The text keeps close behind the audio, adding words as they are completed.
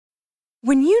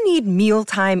When you need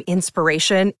mealtime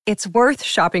inspiration, it's worth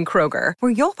shopping Kroger,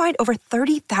 where you'll find over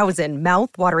 30,000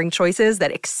 mouth-watering choices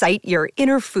that excite your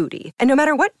inner foodie. And no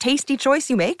matter what tasty choice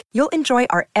you make, you'll enjoy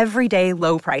our everyday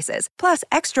low prices, plus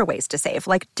extra ways to save,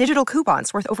 like digital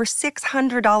coupons worth over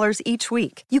 $600 each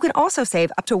week. You can also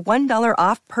save up to $1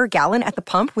 off per gallon at the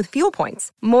pump with fuel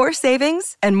points. More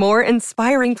savings and more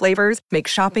inspiring flavors make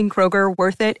shopping Kroger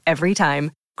worth it every time.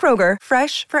 Kroger,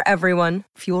 fresh for everyone.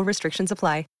 Fuel restrictions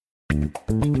apply.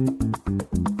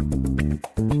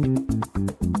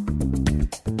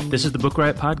 This is the Book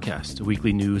Riot Podcast, a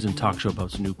weekly news and talk show about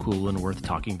what's new, cool, and worth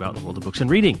talking about in the world of books and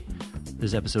reading. This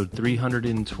is episode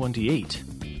 328.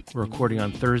 We're recording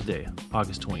on Thursday,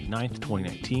 August 29th,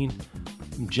 2019.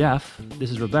 I'm Jeff. This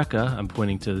is Rebecca. I'm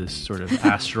pointing to this sort of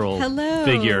astral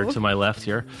figure to my left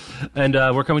here. And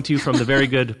we're coming to you from the very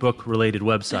good book-related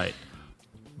website,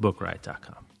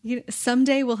 bookriot.com.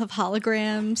 Someday we'll have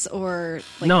holograms or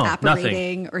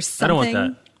apparating or something. I don't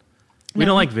want that. We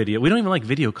don't like video. We don't even like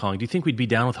video calling. Do you think we'd be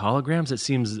down with holograms? It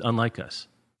seems unlike us.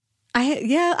 I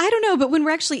don't know. But when we're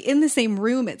actually in the same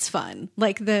room, it's fun.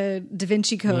 Like the Da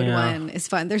Vinci Code one is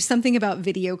fun. There's something about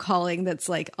video calling that's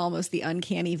like almost the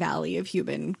uncanny valley of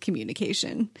human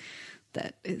communication.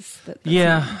 That's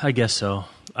I guess so.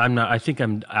 I think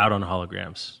I'm out on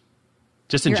holograms.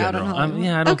 Just in general.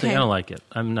 I don't like it.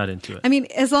 I'm not into it. I mean,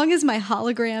 as long as my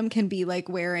hologram can be like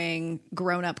wearing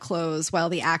grown-up clothes while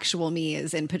the actual me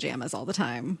is in pajamas all the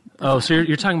time. Oh, so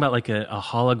you're talking about like a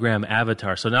hologram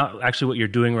avatar. So not actually what you're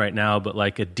doing right now, but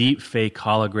like a deep fake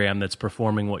hologram that's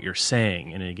performing what you're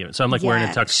saying in any given. So I'm like wearing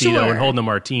a tuxedo and holding a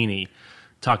martini,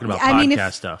 talking about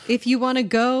podcast stuff. If you want to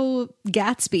go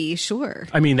Gatsby, sure.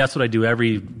 I mean, that's what I do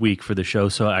every week for the show.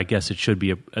 So I guess it should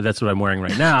be that's what I'm wearing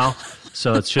right now.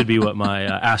 So it should be what my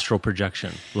astral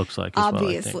projection looks like as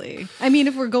Obviously. Well, I mean,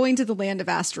 if we're going to the land of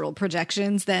astral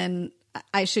projections, then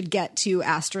I should get to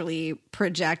astrally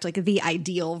project like the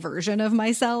ideal version of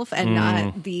myself and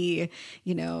not the,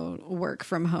 work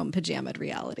from home pajamaed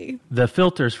reality. The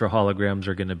filters for holograms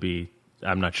are going to be,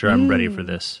 I'm not sure I'm ready for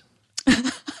this.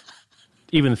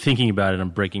 Even thinking about it,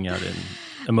 I'm breaking out in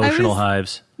emotional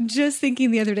hives. Just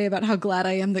thinking the other day about how glad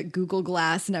I am that Google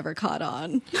Glass never caught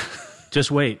on. Just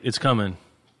wait. It's coming.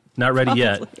 Not ready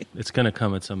yet. It's going to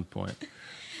come at some point.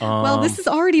 Well, this has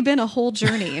already been a whole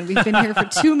journey, and we've been here for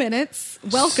 2 minutes.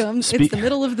 Welcome. It's the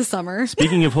middle of the summer.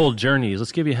 Speaking of whole journeys,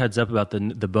 let's give you a heads up about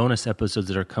the bonus episodes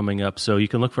that are coming up. So you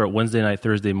can look for it Wednesday night,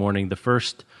 Thursday morning. The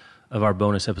first of our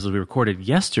bonus episodes we recorded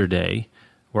yesterday.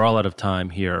 We're all out of time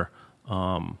here.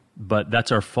 But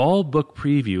that's our fall book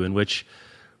preview in which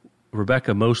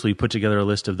Rebecca mostly put together a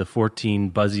list of the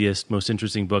 14 buzziest, most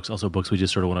interesting books, also books we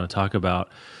just sort of want to talk about.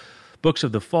 Books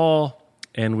of the fall,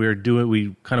 and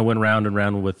we kind of went round and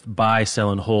round with buy,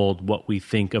 sell, and hold, what we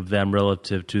think of them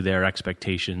relative to their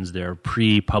expectations, their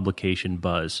pre-publication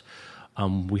buzz.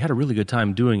 We had a really good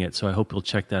time doing it, so I hope you'll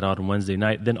check that out on Wednesday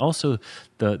night. Then also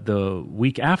the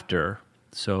week after,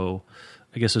 so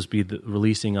I guess this will be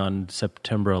releasing on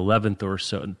September 11th or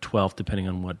so, 12th, depending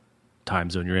on what time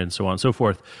zone you're in, so on and so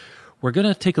forth. We're going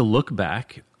to take a look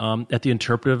back at the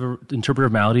Interpreter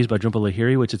of Maladies by Jhumpa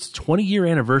Lahiri, which is its 20-year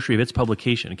anniversary of its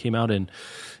publication. It came out in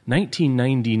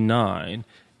 1999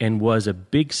 and was a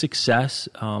big success.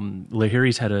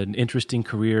 Lahiri's had an interesting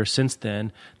career since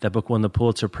then. That book won the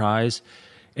Pulitzer Prize,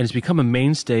 and it's become a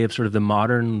mainstay of sort of the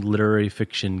modern literary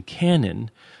fiction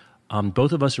canon.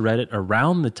 Both of us read it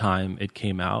around the time it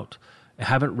came out. I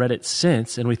haven't read it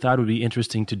since, and we thought it would be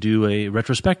interesting to do a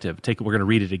retrospective. We're going to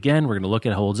read it again. We're going to look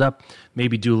at how it holds up,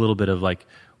 maybe do a little bit of like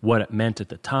what it meant at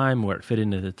the time, where it fit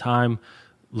into the time,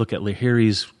 look at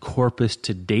Lahiri's corpus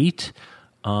to date,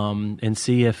 and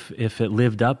see if it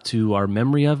lived up to our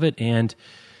memory of it. And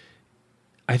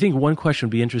I think one question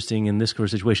would be interesting in this sort of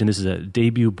situation. This is a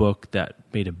debut book that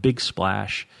made a big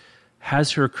splash.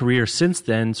 Has her career since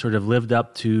then sort of lived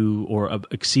up to or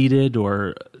exceeded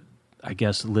or I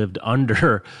guess lived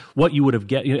under what you would have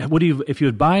if you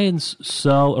would buy and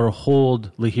sell or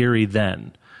hold Lahiri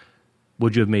then,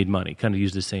 would you have made money? Kind of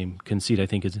use the same conceit. I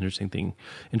think is an interesting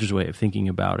way of thinking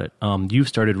about it. You've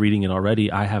started reading it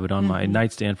already. I have it on my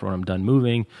nightstand for when I'm done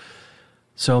moving.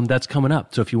 So that's coming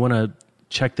up. So if you want to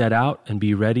check that out and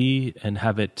be ready and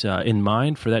have it in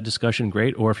mind for that discussion,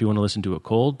 great. Or if you want to listen to it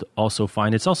cold, also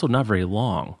fine. It's also not very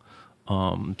long,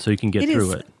 so you can get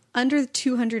through it. Under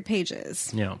 200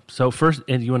 pages. Yeah. So first,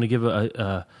 and you want to give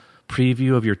a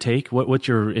preview of your take? What's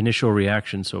your initial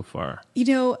reaction so far?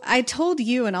 I told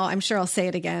you, and I'm sure I'll say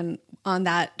it again, on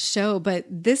that show, but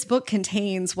this book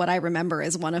contains what I remember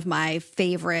as one of my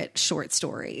favorite short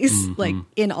stories, like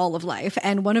in all of life.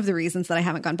 And one of the reasons that I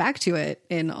haven't gone back to it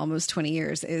in almost 20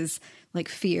 years is like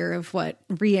fear of what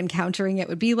re-encountering it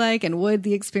would be like, and would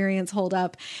the experience hold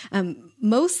up?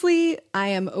 Mostly I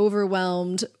am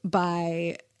overwhelmed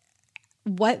by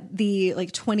what the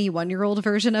like 21-year-old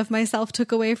version of myself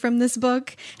took away from this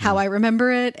book, how I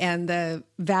remember it, and the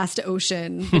vast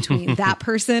ocean between that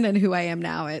person and who I am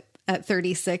now at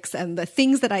 36, and the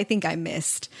things that I think I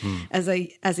missed as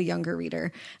a younger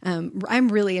reader. I'm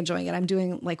really enjoying it. I'm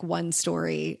doing like one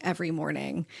story every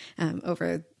morning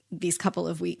over these couple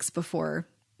of weeks before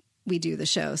we do the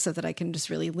show, so that I can just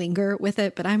really linger with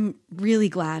it. But I'm really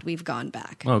glad we've gone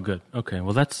back. Oh, good. Okay.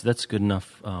 Well, that's good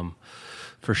enough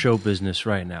for show business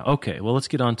right now. Okay. Well, let's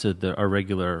get on to our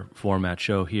regular format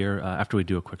show here after we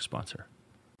do a quick sponsor.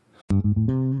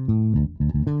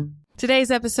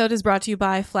 Today's episode is brought to you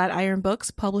by Flatiron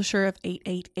Books, publisher of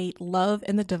 888 Love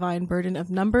and the Divine Burden of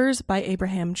Numbers by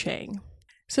Abraham Chang.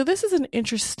 So this is an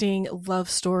interesting love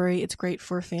story. It's great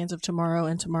for fans of Tomorrow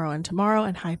and Tomorrow and Tomorrow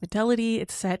and High Fidelity.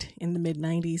 It's set in the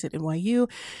mid-90s at NYU,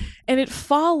 and it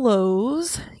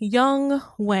follows young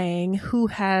Wang, who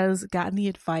has gotten the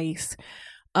advice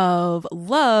of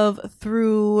love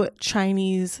through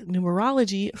Chinese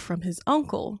numerology from his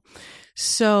uncle.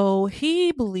 So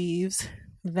he believes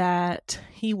that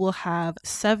he will have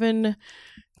 7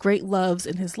 great loves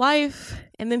in his life,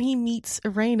 and then he meets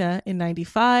Irena in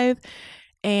 95.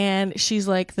 And she's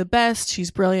like the best.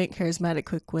 She's brilliant, charismatic,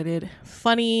 quick-witted,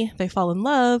 funny. They fall in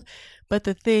love. But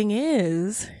the thing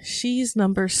is, she's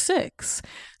number 6.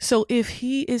 So if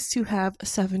he is to have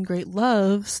 7 great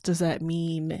loves, does that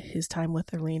mean his time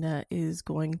with Irena is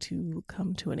going to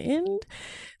come to an end?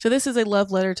 So this is a love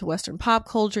letter to Western pop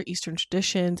culture, Eastern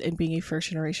traditions, and being a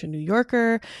first-generation New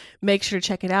Yorker. Make sure to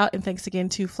check it out. And thanks again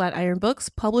to Flatiron Books,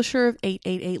 publisher of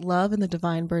 888 Love and the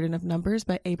Divine Burden of Numbers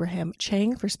by Abraham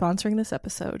Chang, for sponsoring this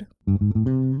episode.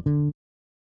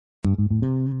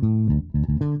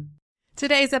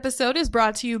 Today's episode is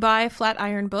brought to you by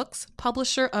Flatiron Books,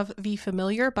 publisher of The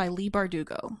Familiar by Leigh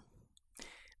Bardugo.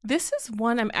 This is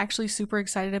one I'm actually super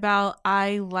excited about.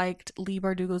 I liked Leigh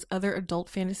Bardugo's other adult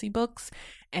fantasy books,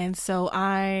 and so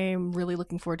I'm really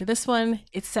looking forward to this one.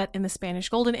 It's set in the Spanish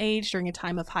Golden Age during a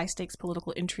time of high-stakes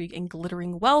political intrigue and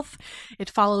glittering wealth. It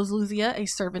follows Luzia, a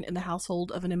servant in the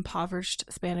household of an impoverished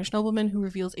Spanish nobleman who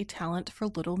reveals a talent for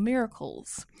little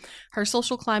miracles. Her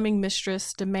social climbing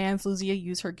mistress demands Luzia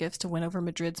use her gifts to win over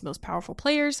Madrid's most powerful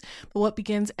players, but what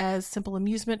begins as simple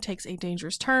amusement takes a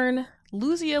dangerous turn.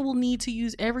 Luzia will need to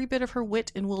use every bit of her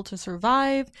wit and will to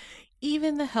survive,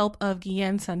 even the help of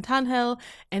Guillen Santangel,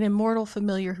 an immortal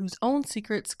familiar whose own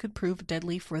secrets could prove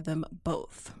deadly for them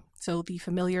both. So The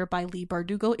Familiar by Leigh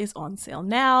Bardugo is on sale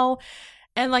now.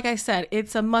 And like I said,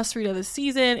 it's a must-read of the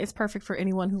season. It's perfect for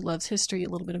anyone who loves history, a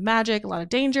little bit of magic, a lot of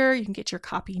danger. You can get your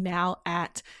copy now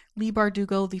at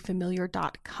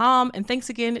LeighBardugoTheFamiliar.com. And thanks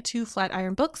again to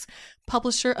Flatiron Books,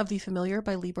 publisher of The Familiar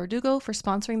by Leigh Bardugo, for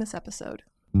sponsoring this episode.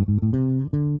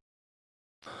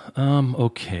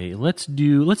 Okay, let's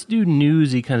do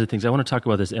newsy kinds of things. I want to talk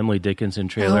about this Emily Dickinson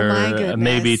trailer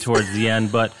maybe towards the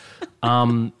end, but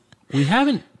we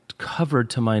haven't covered,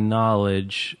 to my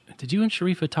knowledge. Did you and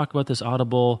Sharifa talk about this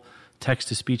Audible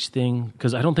text-to-speech thing?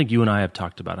 Because I don't think you and I have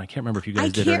talked about it. I can't remember if you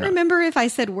guys did or not. I can't remember if I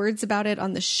said words about it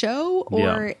on the show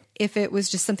or if it was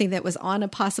just something that was on a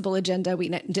possible agenda. We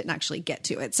didn't actually get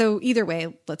to it. So either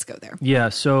way, let's go there. Yeah,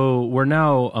 so we're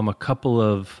now a couple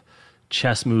of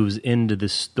chess moves into the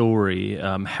story.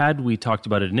 Had we talked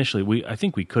about it initially, I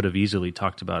think we could have easily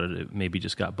talked about it. It maybe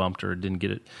just got bumped or didn't get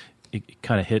it. It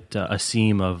kind of hit a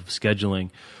seam of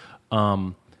scheduling.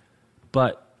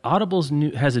 But Audible's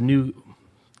has a new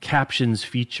captions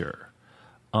feature.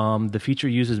 The feature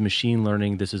uses machine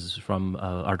learning. This is from an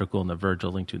article in The Verge,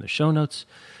 I'll link to in the show notes,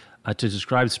 to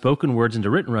describe spoken words into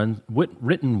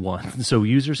written ones, so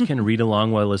users can read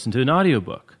along while listening to an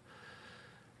audiobook.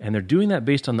 And they're doing that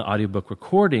based on the audiobook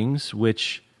recordings,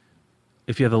 which,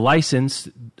 if you have a license,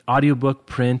 audiobook,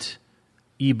 print,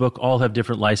 ebook all have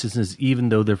different licenses, even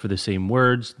though they're for the same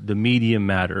words. The medium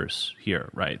matters here,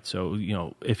 right? So,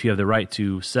 if you have the right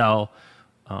to sell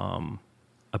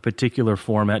a particular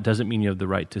format, doesn't mean you have the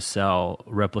right to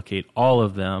replicate all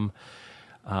of them.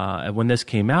 And when this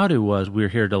came out, we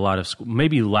heard a lot of,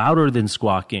 maybe louder than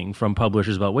squawking from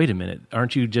publishers about, wait a minute,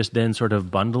 aren't you just then sort of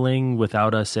bundling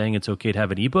without us saying it's okay to have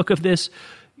an ebook of this?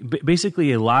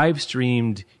 Basically a live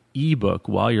streamed ebook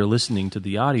while you're listening to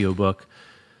the audiobook.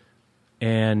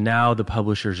 And now the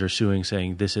publishers are suing,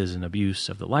 saying this is an abuse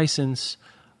of the license.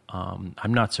 I'm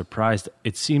not surprised.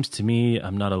 It seems to me,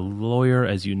 I'm not a lawyer,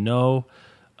 as you know,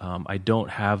 I don't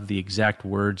have the exact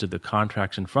words of the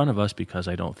contracts in front of us because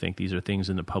I don't think these are things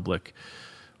in the public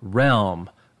realm.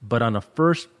 But on a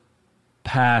first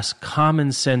pass,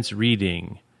 common sense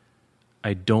reading,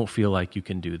 I don't feel like you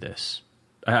can do this.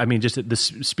 I mean, just the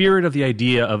spirit of the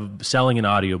idea of selling an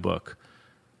audiobook,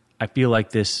 I feel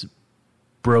like this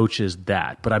broaches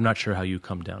that, but I'm not sure how you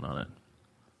come down on it.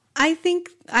 I think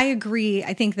I agree.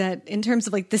 I think that in terms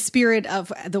of like the spirit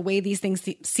of the way these things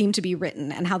seem to be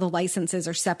written and how the licenses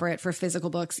are separate for physical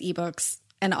books, ebooks,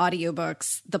 and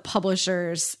audiobooks, the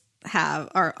publishers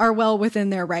are well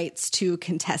within their rights to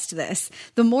contest this.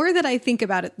 The more that I think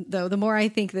about it, though, the more I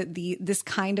think that this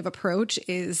kind of approach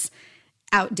is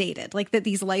outdated, like that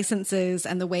these licenses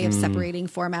and the way of separating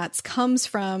formats comes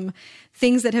from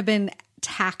things that have been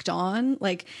tacked on,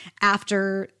 like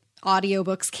after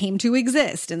audiobooks came to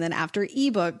exist and then after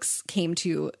ebooks came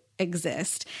to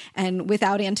exist, and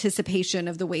without anticipation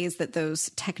of the ways that those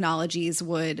technologies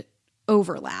would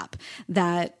overlap,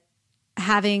 that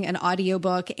having an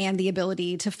audiobook and the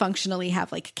ability to functionally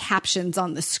have like captions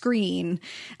on the screen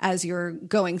as you're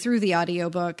going through the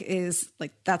audiobook is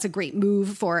like, that's a great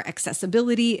move for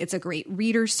accessibility. It's a great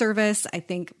reader service. I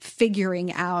think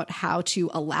figuring out how to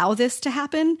allow this to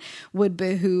happen would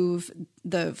behoove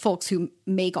the folks who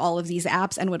make all of these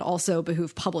apps and would also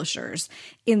behoove publishers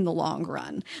in the long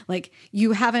run. Like,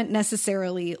 you haven't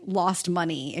necessarily lost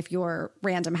money if you're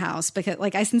Random House, because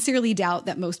like I sincerely doubt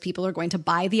that most people are going to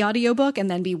buy the audiobook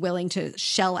and then be willing to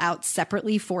shell out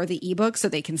separately for the ebook so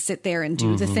they can sit there and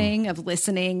do the thing of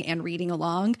listening and reading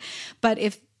along. But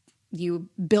if you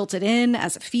built it in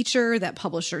as a feature that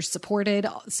publishers supported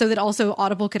so that also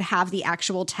Audible could have the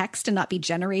actual text and not be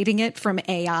generating it from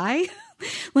AI.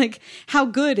 Like, how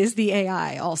good is the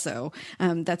AI also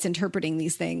that's interpreting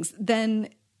these things? Then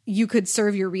you could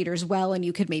serve your readers well, and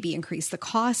you could maybe increase the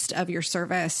cost of your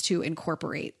service to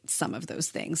incorporate some of those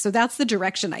things. So that's the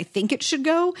direction I think it should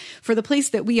go. For the place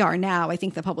that we are now, I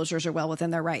think the publishers are well within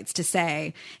their rights to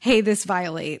say, hey, this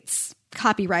violates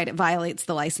copyright, it violates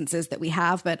the licenses that we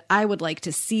have. But I would like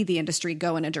to see the industry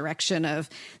go in a direction of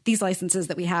these licenses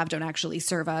that we have don't actually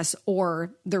serve us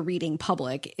or the reading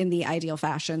public in the ideal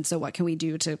fashion. So what can we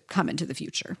do to come into the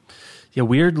future? Yeah,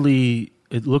 weirdly,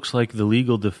 it looks like the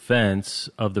legal defense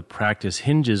of the practice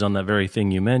hinges on that very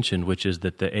thing you mentioned, which is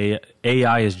that the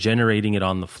AI is generating it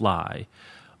on the fly.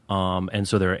 And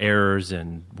so there are errors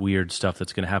and weird stuff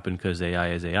that's going to happen because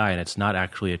AI is AI, and it's not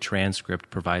actually a transcript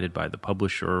provided by the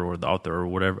publisher or the author or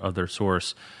whatever other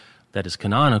source that is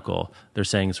canonical. They're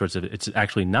saying it's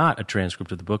actually not a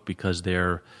transcript of the book because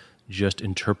they're just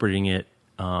interpreting it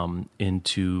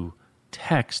into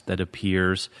text that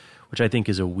appears, which I think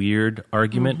is a weird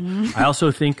argument. Mm-hmm. I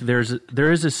also think there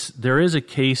is a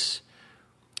case,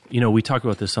 we talk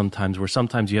about this sometimes, where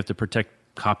sometimes you have to protect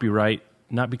copyright,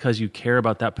 not because you care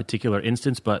about that particular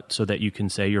instance, but so that you can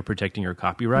say you're protecting your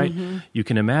copyright. Mm-hmm. You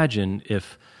can imagine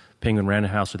if Penguin Random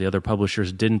House or the other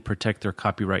publishers didn't protect their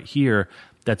copyright here,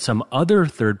 that some other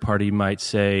third party might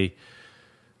say,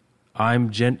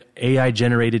 AI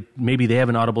generated, maybe they have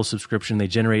an Audible subscription, they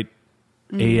generate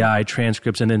AI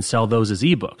transcripts and then sell those as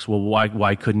ebooks. Well,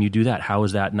 why couldn't you do that? How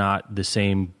is that not the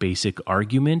same basic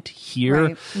argument here?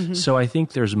 Right. Mm-hmm. So I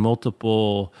think there's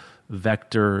multiple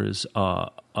vectors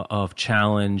of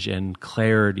challenge and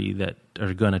clarity that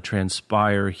are going to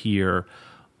transpire here.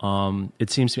 It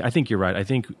seems to me, I think you're right. I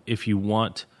think if you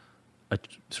want a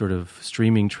sort of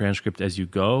streaming transcript as you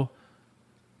go,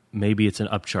 maybe it's an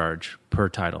upcharge per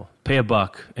title. Pay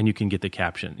 $1 and you can get the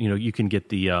caption. You can get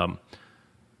the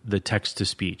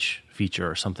text-to-speech feature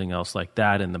or something else like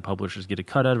that, and the publishers get a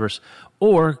cut out of us.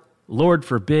 Or, Lord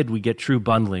forbid, we get true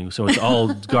bundling, so it's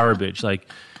all garbage. Like,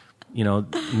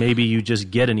 maybe you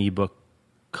just get an ebook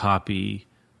copy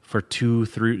for $2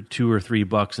 or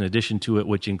 $3 in addition to it,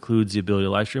 which includes the ability to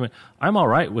live stream it. I'm all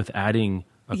right with adding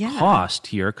a cost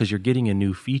here because you're getting a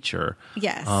new feature.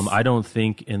 Yes. I don't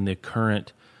think in the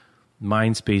current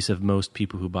mind space of most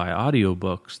people who buy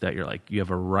audiobooks that you're like, you have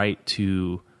a right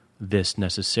to this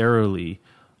necessarily,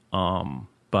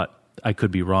 but I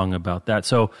could be wrong about that.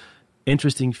 So,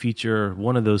 interesting feature,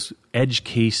 one of those edge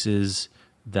cases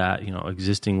that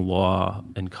existing law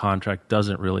and contract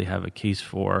doesn't really have a case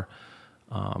for.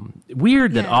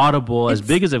 Weird that Audible, as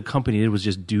big as a company did, was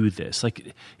just do this.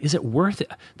 Like, is it worth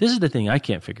it? This is the thing I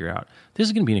can't figure out. This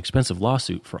is going to be an expensive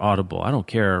lawsuit for Audible. I don't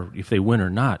care if they win or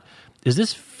not. Is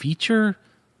this feature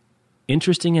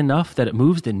interesting enough that it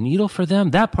moves the needle for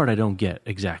them? That part I don't get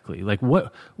exactly. Like,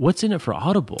 what's in it for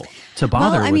Audible to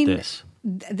bother with this?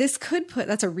 This could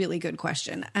that's a really good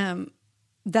question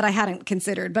that I hadn't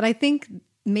considered. But I think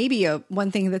maybe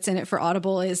one thing that's in it for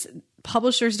Audible is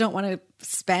publishers don't want to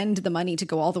spend the money to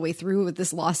go all the way through with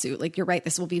this lawsuit. Like, you're right,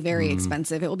 this will be very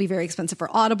expensive. It will be very expensive for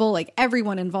Audible, like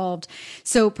everyone involved.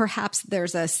 So perhaps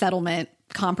there's a settlement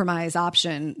compromise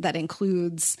option that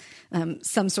includes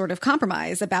some sort of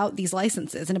compromise about these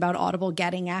licenses and about Audible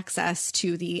getting access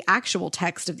to the actual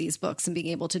text of these books and being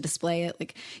able to display it.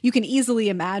 Like, you can easily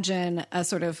imagine a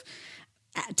sort of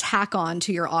tack on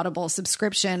to your Audible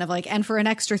subscription of like, and for an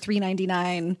extra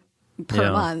 $3.99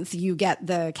 per month, you get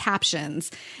the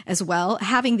captions as well.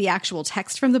 Having the actual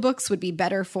text from the books would be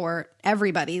better for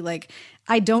everybody. Like,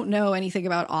 I don't know anything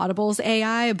about Audible's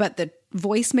AI, but the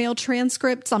voicemail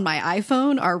transcripts on my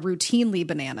iPhone are routinely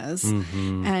bananas.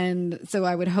 And so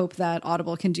I would hope that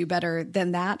Audible can do better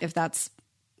than that if that's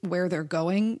where they're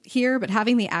going here, but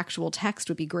having the actual text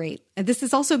would be great. And this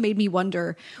has also made me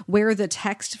wonder where the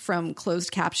text from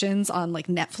closed captions on like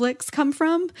Netflix come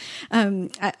from.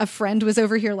 A friend was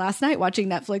over here last night watching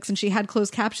Netflix and she had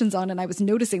closed captions on, and I was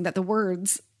noticing that the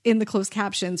words in the closed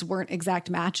captions weren't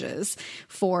exact matches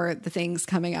for the things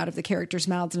coming out of the characters'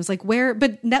 mouths. And I was like, where?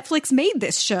 But Netflix made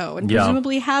this show and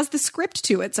presumably has the script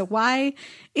to it. So why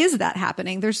is that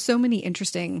happening? There's so many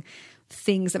interesting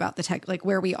things about the tech, like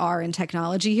where we are in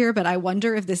technology here. But I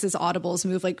wonder if this is Audible's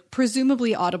move. Like,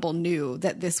 presumably Audible knew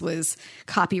that this was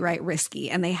copyright risky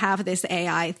and they have this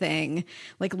AI thing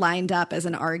like lined up as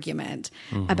an argument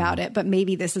about it. But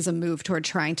maybe this is a move toward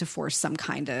trying to force some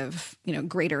kind of, you know,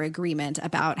 greater agreement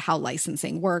about how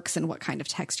licensing works and what kind of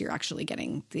text you're actually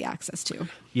getting the access to.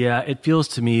 Yeah, it feels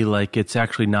to me like it's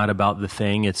actually not about the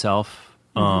thing itself.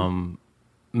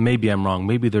 Maybe I'm wrong.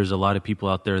 Maybe there's a lot of people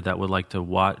out there that would like to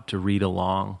read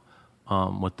along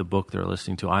with the book they're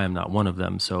listening to. I am not one of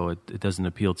them, so it doesn't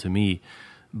appeal to me.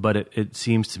 But it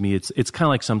seems to me it's kind of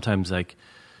like sometimes like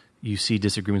you see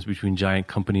disagreements between giant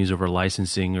companies over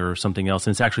licensing or something else,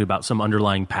 and it's actually about some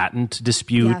underlying patent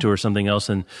dispute or something else,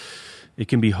 and it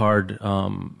can be hard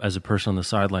as a person on the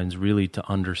sidelines really to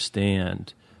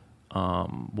understand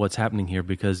what's happening here,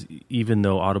 because even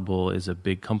though Audible is a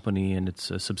big company and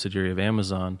it's a subsidiary of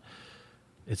Amazon,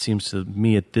 it seems to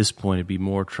me at this point it'd be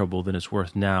more trouble than it's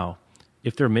worth now.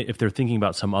 If they're thinking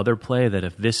about some other play, that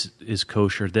if this is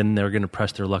kosher, then they're going to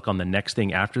press their luck on the next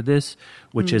thing after this,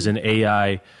 which is an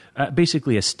AI,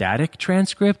 basically a static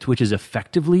transcript, which is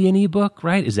effectively an ebook,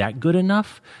 right? Is that good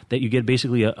enough that you get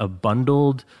basically a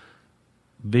bundled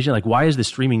vision? Like, why is the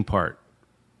streaming part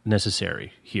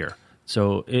necessary here?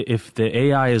 So if the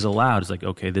AI is allowed, it's like,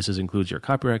 okay, this includes your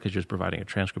copyright because you're just providing a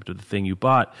transcript of the thing you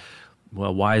bought.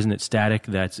 Well, why isn't it static?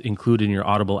 That's included in your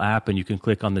Audible app, and you can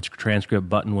click on the transcript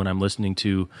button when I'm listening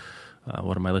to,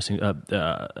 what am I listening?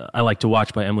 I Like to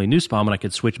Watch by Emily Nussbaum, and I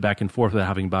could switch back and forth without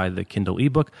having to buy the Kindle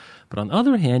ebook. But on the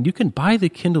other hand, you can buy the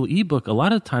Kindle ebook. A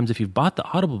lot of times, if you've bought the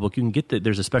Audible book, you can get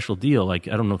there's a special deal. Like,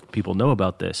 I don't know if people know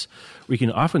about this, where you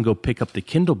can often go pick up the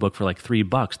Kindle book for like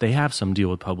 $3. They have some deal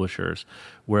with publishers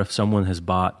where if someone has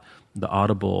bought the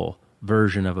Audible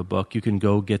version of a book, you can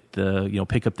go get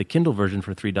pick up the Kindle version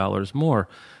for $3 more.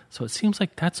 So it seems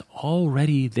like that's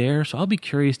already there. So I'll be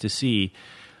curious to see.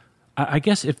 I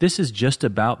guess if this is just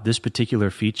about this particular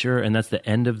feature and that's the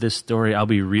end of this story, I'll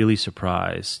be really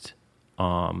surprised.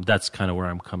 That's kind of where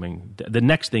I'm coming. The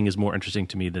next thing is more interesting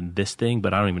to me than this thing,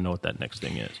 but I don't even know what that next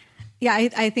thing is. Yeah,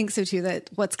 I think so too, that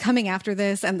what's coming after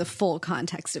this and the full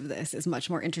context of this is much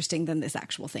more interesting than this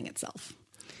actual thing itself.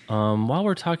 While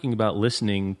we're talking about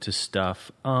listening to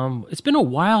stuff, it's been a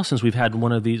while since we've had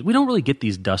one of these. We don't really get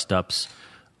these dust-ups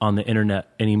on the internet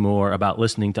anymore about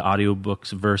listening to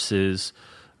audiobooks versus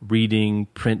reading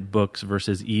print books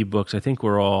versus ebooks. I think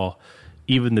we're all,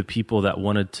 even the people that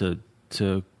wanted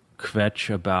to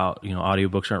kvetch about,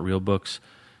 audiobooks aren't real books,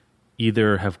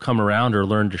 either have come around or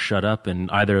learned to shut up, and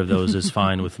either of those is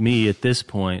fine with me at this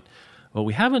point. What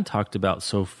we haven't talked about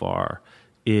so far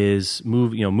is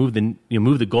move the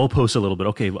goalposts a little bit.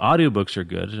 Okay, audiobooks are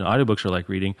good. Audiobooks are like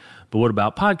reading, but what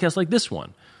about podcasts like this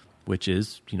one, which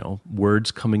is, words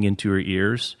coming into your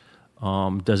ears?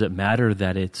 Does it matter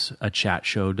that it's a chat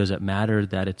show? Does it matter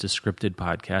that it's a scripted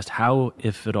podcast? How,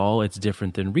 if at all, it's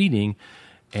different than reading?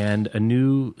 And a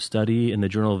new study in the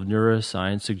Journal of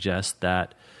Neuroscience suggests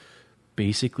that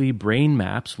basically brain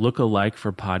maps look alike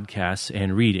for podcasts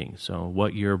and reading. So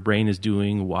what your brain is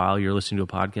doing while you're listening to a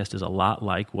podcast is a lot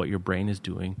like what your brain is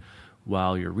doing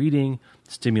while you're reading.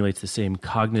 It stimulates the same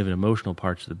cognitive and emotional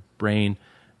parts of the brain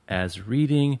as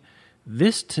reading.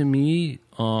 This, to me,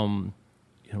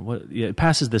 it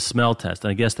passes the smell test.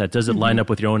 And I guess that doesn't line up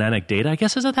with your own anecdata. I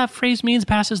guess is that phrase means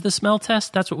passes the smell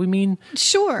test? That's what we mean?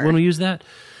 Sure. When we use that?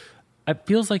 It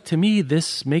feels like, to me,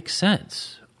 this makes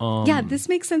sense. Yeah, this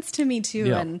makes sense to me too.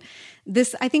 Yeah. And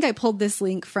I think I pulled this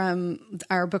link from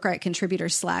our Book Riot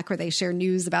contributors Slack, where they share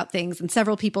news about things, and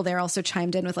several people there also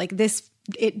chimed in with like this.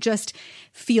 It just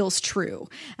feels true.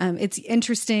 It's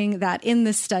interesting that in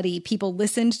this study, people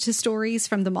listened to stories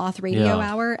from the Moth Radio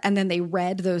Hour, and then they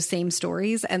read those same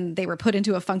stories, and they were put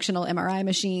into a functional MRI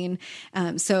machine.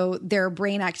 So their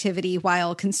brain activity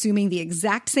while consuming the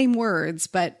exact same words,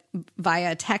 but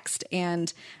via text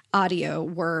and audio,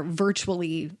 were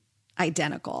virtually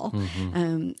identical.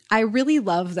 I really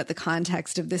love that the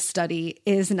context of this study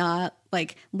is not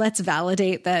like, let's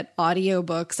validate that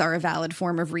audiobooks are a valid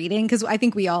form of reading, because I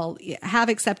think we all have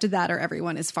accepted that, or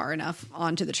everyone is far enough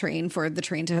onto the train for the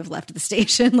train to have left the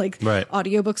station. Like,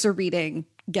 audiobooks are reading,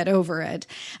 get over it.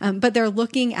 But they're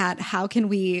looking at how can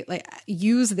we like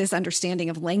use this understanding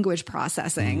of language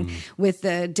processing with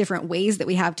the different ways that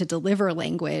we have to deliver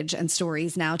language and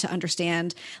stories now to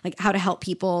understand like how to help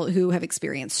people who have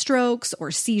experienced strokes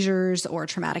or seizures or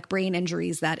traumatic brain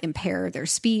injuries that impair their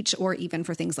speech, or even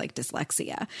for things like dyslexia.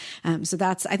 So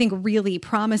that's, I think, really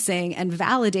promising and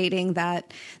validating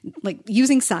that, like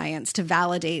using science to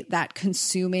validate that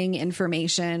consuming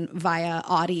information via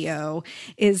audio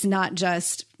is not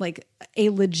just like a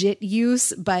legit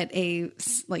use, but a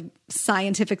like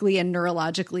scientifically and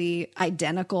neurologically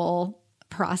identical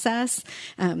process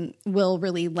will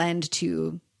really lend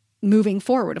to moving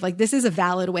forward of like, this is a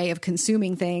valid way of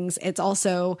consuming things. It's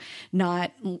also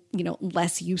not,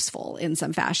 less useful in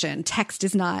some fashion. Text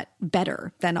is not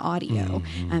better than audio.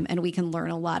 And we can learn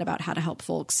a lot about how to help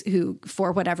folks who,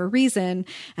 for whatever reason,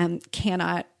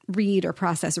 cannot read or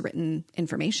process written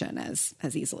information as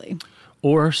easily.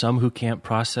 Or some who can't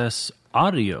process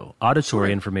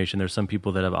auditory information. There's some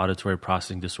people that have auditory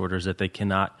processing disorders that they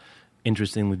cannot,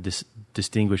 interestingly,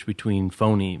 distinguish between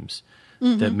phonemes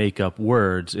that make up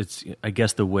words. It's, I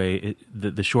guess, the way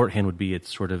the shorthand would be,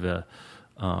 it's sort of a,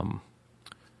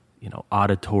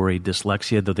 auditory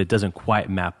dyslexia, though that doesn't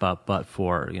quite map up, but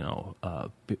for,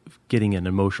 getting an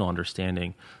emotional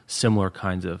understanding, similar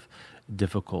kinds of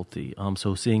difficulty.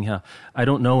 So seeing how, I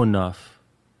don't know enough,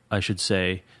 I should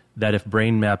say, that if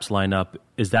brain maps line up,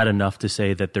 is that enough to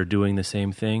say that they're doing the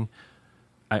same thing?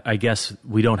 I guess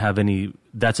we don't have any,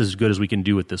 that's as good as we can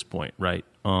do at this point, right?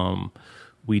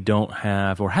 We don't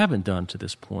have, or haven't done to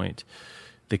this point,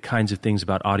 the kinds of things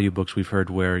about audiobooks we've heard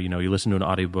where, you listen to an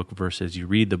audiobook versus you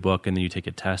read the book and then you take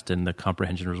a test and the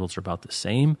comprehension results are about the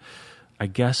same. I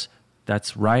guess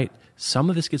that's right. Some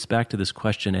of this gets back to this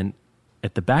question. And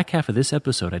at the back half of this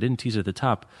episode, I didn't tease it at the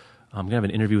top, I'm going to have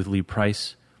an interview with Lee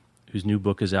Price, whose new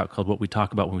book is out called What We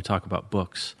Talk About When We Talk About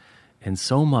Books. And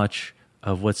so much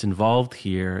of what's involved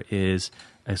here is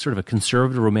a sort of a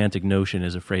conservative romantic notion,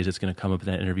 is a phrase that's going to come up in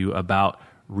that interview, about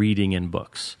reading in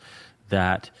books.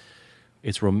 That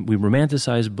we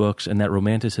romanticize books, and that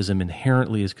romanticism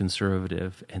inherently is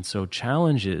conservative. And so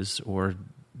challenges or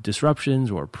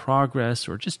disruptions or progress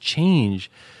or just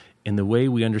change in the way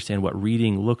we understand what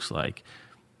reading looks like,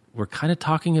 we're kind of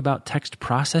talking about text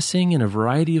processing in a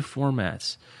variety of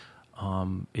formats.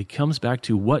 It comes back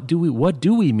to what do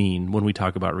we mean when we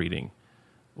talk about reading?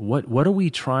 What are we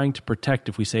trying to protect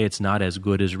if we say it's not as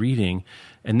good as reading?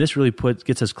 And this really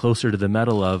gets us closer to the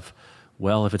metal of,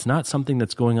 well, if it's not something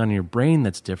that's going on in your brain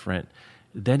that's different,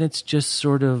 then it's just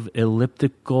sort of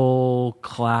elliptical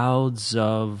clouds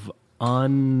of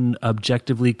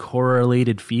unobjectively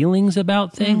correlated feelings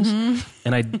about things.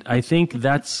 And I think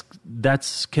that's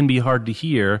can be hard to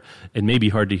hear, and maybe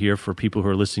hard to hear for people who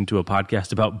are listening to a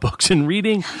podcast about books and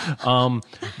reading.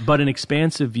 But an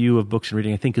expansive view of books and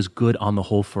reading, I think, is good on the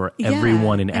whole for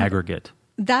everyone in aggregate.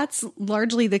 That's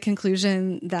largely the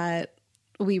conclusion that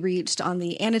we reached on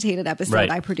the annotated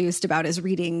episode I produced about Is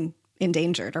Reading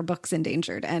Endangered, or Books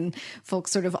Endangered? And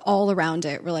folks sort of all around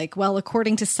it were like, well,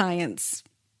 according to science,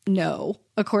 no.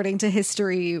 According to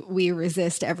history, we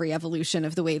resist every evolution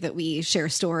of the way that we share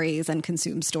stories and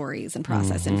consume stories and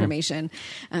process information,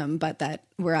 but that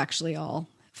we're actually all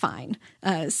fine.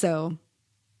 So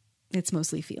it's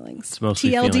mostly feelings. It's mostly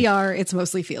TLDR, feelings. It's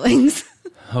mostly feelings.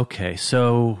 Okay,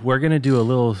 so we're going to do a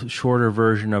little shorter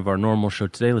version of our normal show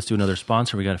today. Let's do another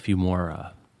sponsor. We got a few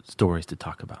more stories to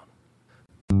talk about.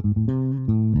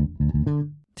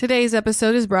 Today's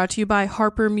episode is brought to you by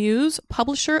Harper Muse,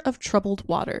 publisher of Troubled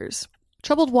Waters.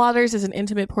 Troubled Waters is an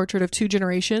intimate portrait of two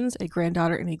generations, a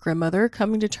granddaughter and a grandmother,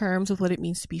 coming to terms with what it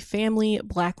means to be family,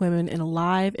 Black women, and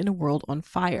alive in a world on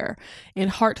fire. In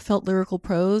heartfelt lyrical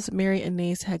prose, Mary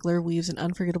Annaïs Heglar weaves an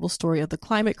unforgettable story of the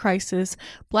climate crisis,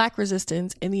 Black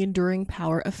resistance, and the enduring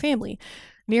power of family.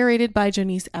 Narrated by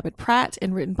Janice Abbott Pratt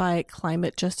and written by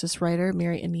climate justice writer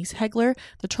Mary Anise Hegler,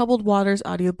 the Troubled Waters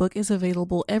audiobook is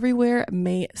available everywhere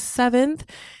May 7th.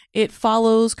 It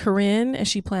follows Corinne as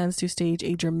she plans to stage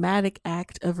a dramatic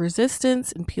act of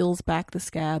resistance and peels back the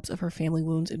scabs of her family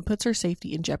wounds and puts her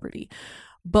safety in jeopardy.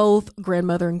 Both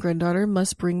grandmother and granddaughter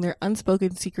must bring their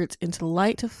unspoken secrets into the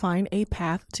light to find a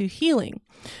path to healing.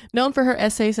 Known for her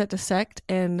essays that dissect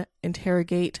and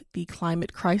interrogate the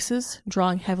climate crisis,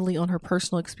 drawing heavily on her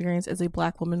personal experience as a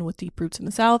Black woman with deep roots in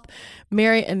the South,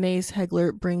 Mary Anise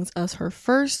Hegler brings us her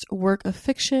first work of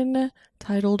fiction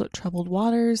titled Troubled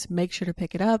Waters. Make sure to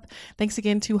pick it up. Thanks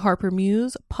again to Harper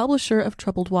Muse, publisher of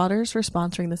Troubled Waters, for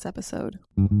sponsoring this episode.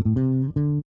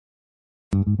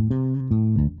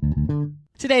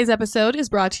 Today's episode is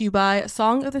brought to you by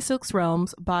Song of the Six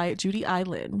Realms by Judy I.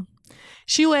 Lin.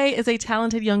 Xue is a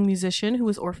talented young musician who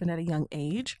was orphaned at a young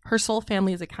age. Her sole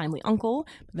family is a kindly uncle,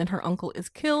 but then her uncle is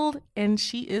killed, and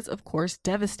she is, of course,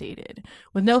 devastated.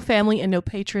 With no family and no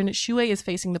patron, Xue is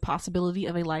facing the possibility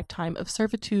of a lifetime of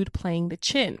servitude playing the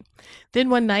qin. Then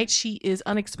one night, she is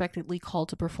unexpectedly called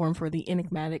to perform for the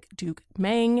enigmatic Duke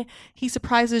Meng. He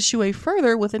surprises Xue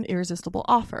further with an irresistible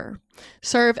offer.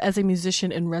 Serve as a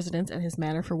musician in residence at his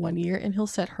manor for 1 year, and he'll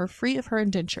set her free of her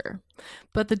indenture.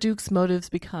 But the Duke's motives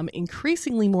become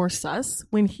increasingly more sus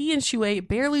when he and Xue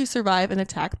barely survive an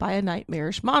attack by a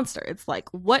nightmarish monster. It's like,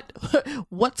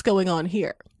 what's going on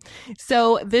here?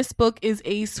 So this book is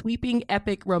a sweeping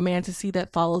epic romantasy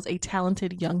that follows a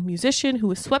talented young musician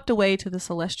who is swept away to the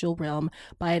celestial realm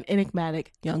by an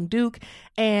enigmatic young duke.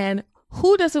 And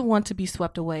who doesn't want to be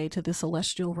swept away to the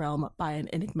celestial realm by an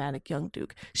enigmatic young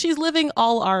duke? She's living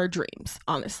all our dreams,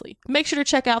 honestly. Make sure to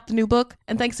check out the new book.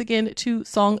 And thanks again to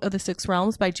Song of the Six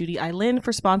Realms by Judy I. Lin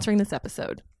for sponsoring this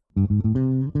episode.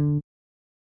 The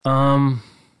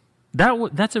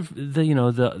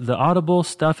Audible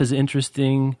stuff is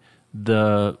interesting.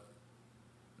 The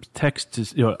text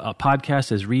is, a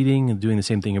podcast is reading and doing the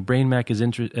same thing. A brain map is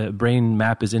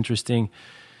interesting.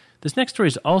 This next story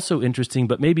is also interesting,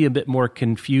 but maybe a bit more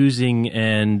confusing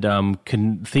and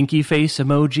thinky face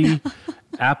emoji.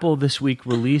 Apple this week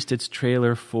released its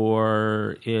trailer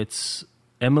for its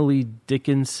Emily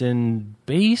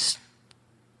Dickinson-based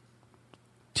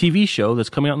TV show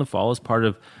that's coming out in the fall as part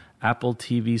of Apple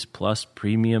TV's Plus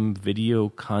premium video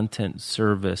content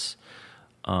service.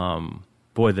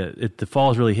 The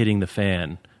fall is really hitting the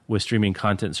fan with streaming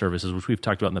content services, which we've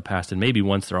talked about in the past, and maybe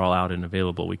once they're all out and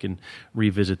available, we can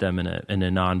revisit them in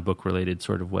a non-book related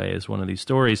sort of way as one of these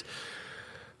stories.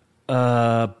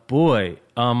 Haley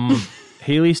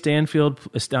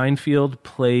Steinfeld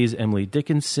plays Emily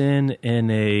Dickinson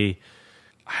in I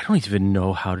don't even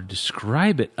know how to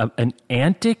describe it, an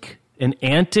antic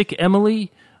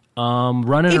Emily,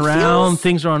 running around,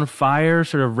 things are on fire,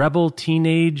 sort of rebel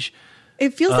teenage.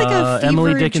 It feels like a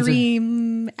Emily fever Dickinson.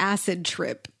 dream acid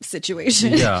trip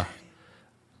situation. Yeah.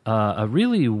 A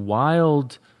really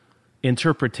wild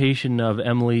interpretation of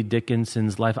Emily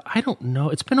Dickinson's life. I don't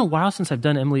know. It's been a while since I've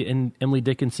done Emily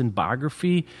Dickinson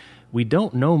biography. We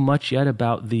don't know much yet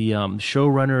about the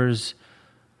showrunner's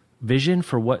vision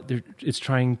for what it's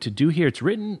trying to do here. It's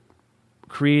written,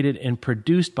 created, and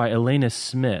produced by Elena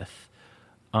Smith,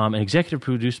 and executive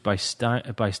produced by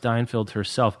Steinfeld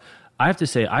herself. I have to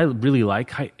say, I really like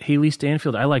Haley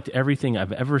Steinfeld. I liked everything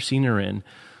I've ever seen her in.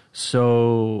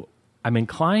 So I'm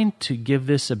inclined to give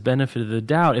this a benefit of the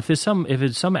doubt. If it's some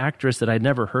actress that I'd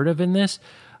never heard of in this,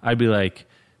 I'd be like,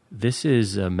 this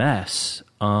is a mess.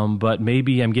 But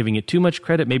maybe I'm giving it too much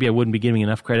credit. Maybe I wouldn't be giving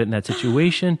enough credit in that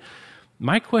situation.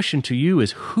 My question to you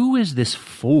is, who is this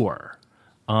for?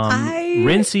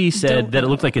 Rincey said that it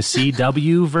looked like a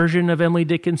CW version of Emily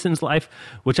Dickinson's life,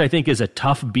 which I think is a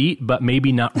tough beat, but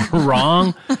maybe not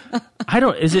wrong.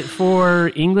 Is it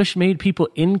for English-made people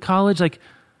in college? Like,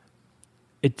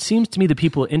 it seems to me the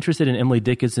people interested in Emily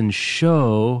Dickinson's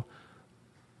show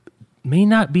may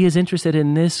not be as interested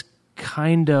in this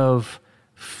kind of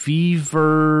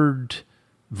fevered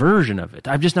version of it.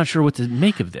 I'm just not sure what to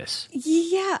make of this.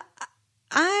 Yeah.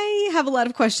 I have a lot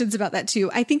of questions about that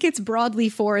too. I think it's broadly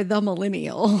for the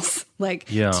millennials,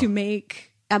 to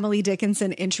make Emily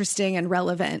Dickinson interesting and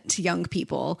relevant to young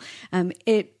people.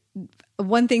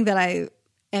 One thing that I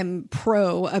am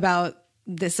pro about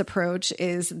this approach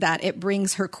is that it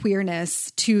brings her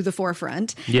queerness to the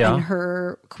forefront. Yeah. And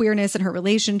her queerness and her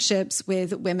relationships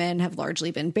with women have largely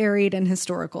been buried in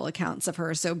historical accounts of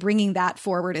her. So bringing that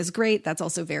forward is great. That's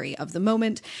also very of the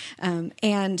moment.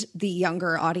 And the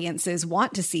younger audiences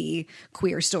want to see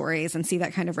queer stories and see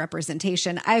that kind of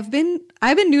representation. I've been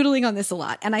noodling on this a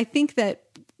lot. And I think that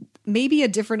maybe a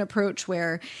different approach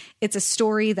where it's a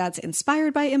story that's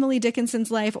inspired by Emily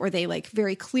Dickinson's life, or they like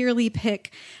very clearly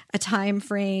pick a time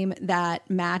frame that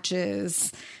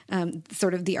matches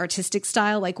sort of the artistic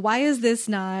style. Like, why is this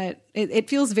not, it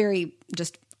feels very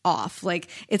just off. Like,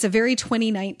 it's a very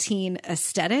 2019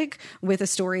 aesthetic with a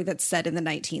story that's set in the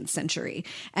 19th century.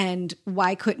 And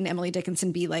why couldn't Emily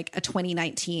Dickinson be like a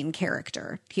 2019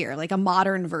 character here? Like a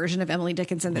modern version of Emily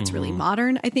Dickinson that's really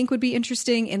modern, I think would be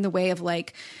interesting, in the way of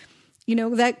like, you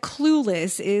know, that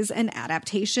Clueless is an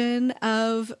adaptation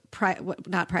of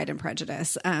not Pride and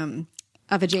Prejudice, of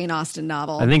a Jane Austen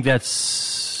novel. I think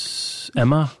that's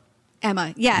Emma.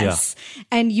 Yes. Yeah.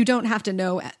 And you don't have to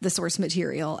know the source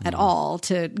material at all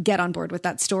to get on board with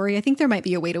that story. I think there might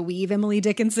be a way to weave Emily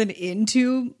Dickinson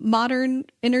into modern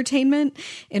entertainment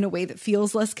in a way that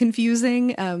feels less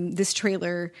confusing. This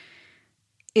trailer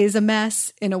is a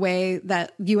mess in a way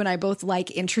that you and I both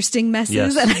like interesting messes.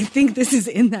 Yes. And I think this is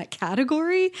in that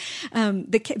category.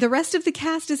 The rest of the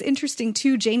cast is interesting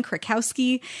too. Jane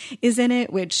Krakowski is in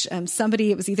it, which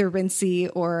it was either Rincey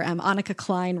or Annika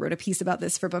Klein wrote a piece about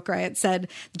this for Book Riot, said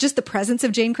just the presence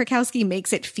of Jane Krakowski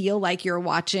makes it feel like you're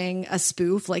watching a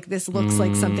spoof. Like, this looks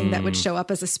like something that would show up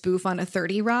as a spoof on a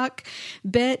 30 Rock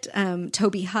bit.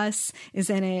 Toby Huss is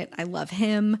in it. I love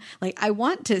him. Like, I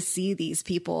want to see these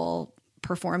people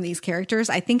perform these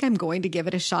characters. I think I'm going to give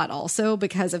it a shot also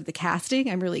because of the casting.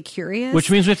 I'm really curious.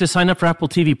 Which means we have to sign up for Apple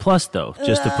TV Plus, though,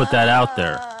 just to put that out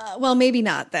there. Well, maybe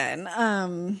not then.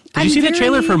 Did you see the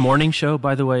trailer for Morning Show,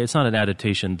 by the way? It's not an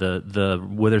adaptation, the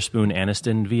Witherspoon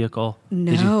Aniston vehicle.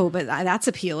 No, but that's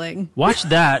appealing. Watch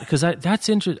that, because that's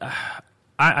interesting.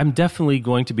 I'm definitely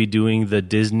going to be doing the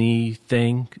Disney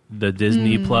thing, the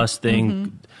Disney Plus thing.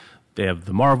 Mm-hmm. They have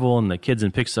the Marvel and the kids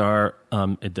in Pixar.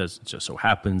 It just so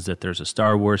happens that there's a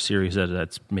Star Wars series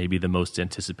that's maybe the most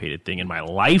anticipated thing in my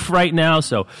life right now.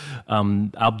 So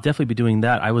I'll definitely be doing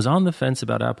that. I was on the fence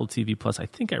about Apple TV Plus. I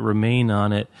think I remain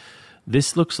on it.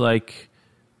 This looks like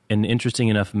an interesting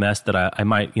enough mess that I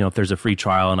might, if there's a free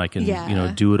trial and I can,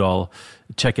 do it all,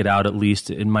 check it out at least,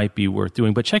 it might be worth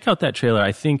doing. But check out that trailer.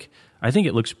 I think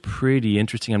it looks pretty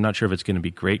interesting. I'm not sure if it's going to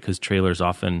be great because trailers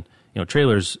often...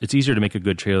 trailers, it's easier to make a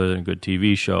good trailer than a good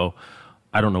TV show.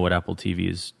 I don't know what Apple TV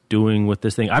is doing with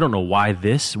this thing. I don't know why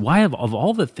of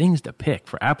all the things to pick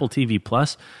for Apple TV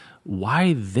Plus,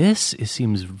 why this? It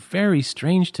seems very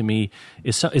strange to me.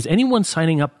 Is anyone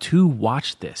signing up to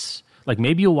watch this? Like,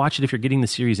 maybe you'll watch it if you're getting the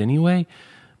series anyway,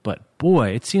 but boy,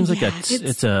 it seems like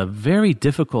it's a very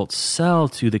difficult sell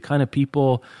to the kind of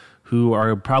people who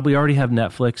are probably already have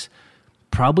Netflix,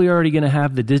 probably already going to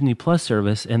have the Disney Plus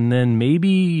service, and then maybe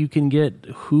you can get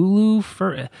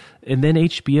Hulu and then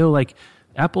HBO. Like,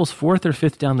 Apple's fourth or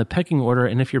fifth down the pecking order,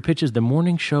 and if your pitch is the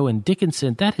Morning Show and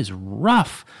Dickinson, that is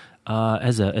rough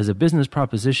as a business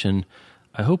proposition.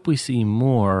 I hope we see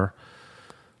more,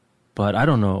 but I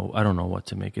don't know what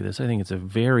to make of this. I think it's a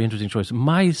very interesting choice.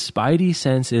 My spidey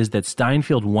sense is that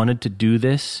Steinfeld wanted to do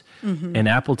this, and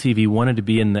Apple TV wanted to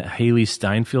be in the Haley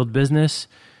Steinfeld business.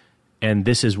 And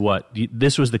this was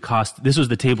the cost. This was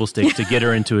the table stakes to get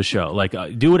her into a show. Like,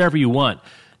 do whatever you want.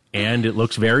 And it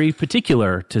looks very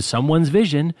particular to someone's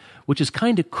vision, which is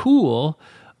kind of cool.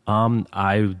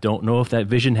 I don't know if that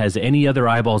vision has any other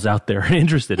eyeballs out there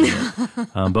interested in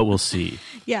it, but we'll see.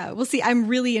 Yeah, we'll see. I'm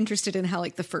really interested in how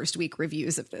the first week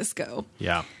reviews of this go.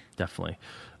 Yeah, definitely.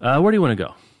 Where do you want to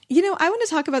go? I want to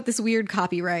talk about this weird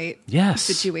copyright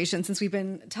situation, since we've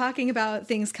been talking about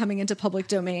things coming into public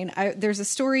domain. There's a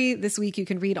story this week. You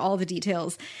can read all the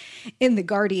details in The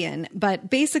Guardian. But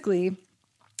basically,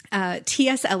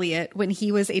 T.S. Eliot, when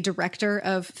he was a director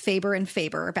of Faber and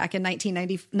Faber back in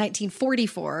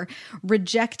 1944,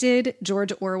 rejected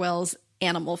George Orwell's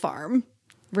Animal Farm,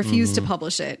 refused to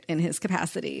publish it in his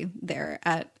capacity there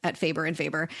at Faber and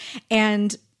Faber.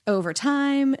 And over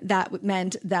time, that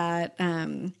meant that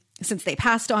since they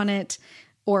passed on it,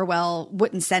 Orwell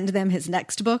wouldn't send them his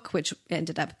next book, which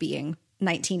ended up being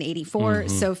 1984.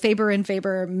 So Faber and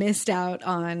Faber missed out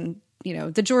on,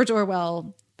 the George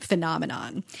Orwell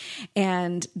phenomenon.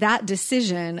 And that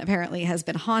decision apparently has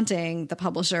been haunting the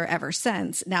publisher ever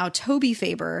since. Now, Toby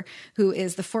Faber, who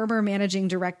is the former managing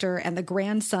director and the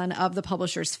grandson of the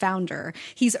publisher's founder,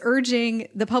 he's urging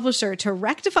the publisher to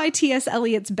rectify T.S.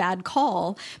 Eliot's bad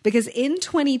call, because in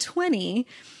 2020,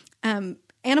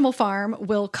 Animal Farm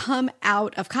will come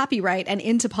out of copyright and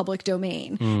into public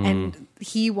domain. And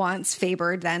he wants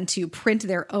Faber then to print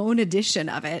their own edition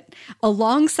of it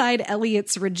alongside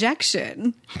Eliot's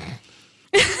rejection.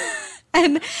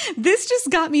 And this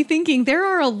just got me thinking, there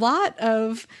are a lot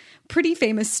of pretty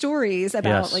famous stories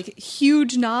about like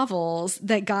huge novels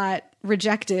that got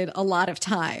rejected a lot of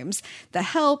times. The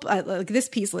Help, like this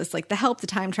piece lists like The Help, The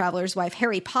Time Traveler's Wife.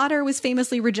 Harry Potter was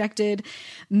famously rejected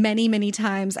many, many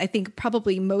times. I think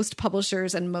probably most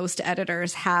publishers and most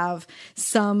editors have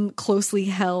some closely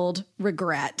held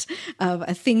regret of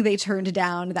a thing they turned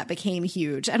down that became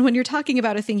huge. And when you're talking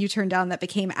about a thing you turned down that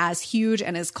became as huge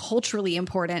and as culturally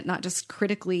important, not just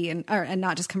critically and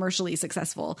not just commercially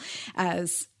successful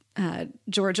as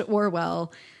George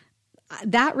Orwell,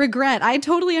 that regret, I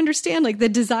totally understand, like the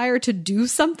desire to do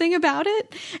something about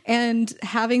it, and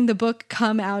having the book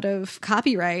come out of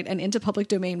copyright and into public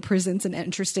domain presents an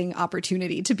interesting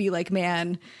opportunity to be like,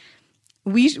 man,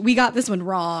 we got this one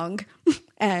wrong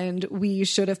and we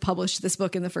should have published this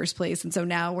book in the first place. And so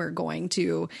now we're going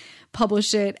to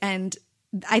publish it. And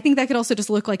I think that could also just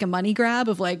look like a money grab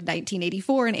of like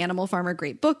 1984 and Animal Farm are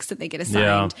great books that they get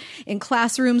assigned in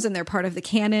classrooms and they're part of the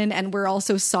canon. And we're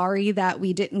also sorry that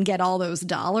we didn't get all those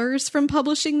dollars from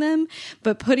publishing them.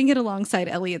 But putting it alongside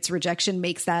Eliot's rejection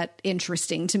makes that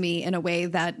interesting to me in a way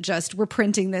that just we're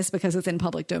printing this because it's in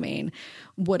public domain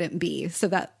wouldn't be. So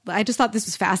that I just thought this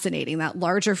was fascinating, that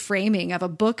larger framing of a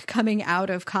book coming out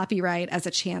of copyright as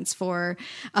a chance for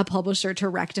a publisher to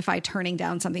rectify turning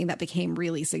down something that became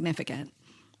really significant.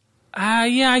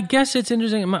 Yeah, I guess it's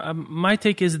interesting. My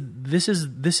take is this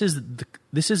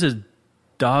is a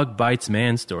dog bites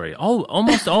man story.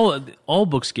 Almost all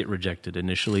books get rejected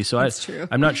initially. So that's true.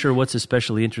 I'm not sure what's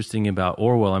especially interesting about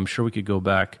Orwell. I'm sure we could go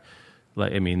back.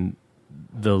 Like, I mean,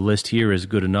 the list here is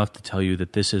good enough to tell you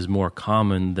that this is more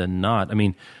common than not. I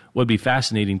mean, what would be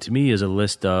fascinating to me is a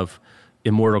list of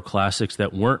immortal classics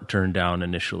that weren't turned down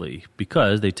initially,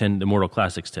 because immortal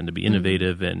classics tend to be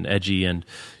innovative and edgy and,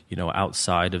 you know,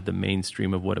 outside of the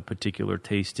mainstream of what a particular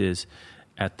taste is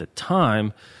at the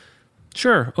time.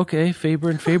 Sure, okay,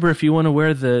 Faber and Faber, if you want to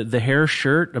wear the hair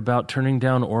shirt about turning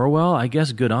down Orwell, I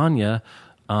guess good on ya.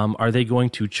 Are they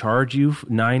going to charge you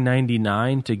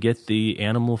 $9.99 to get the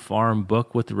Animal Farm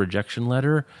book with the rejection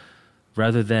letter,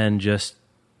 rather than just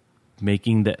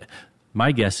making the...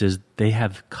 My guess is they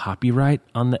have copyright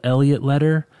on the Eliot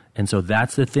letter, and so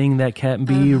that's the thing that can't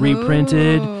be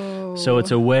reprinted. So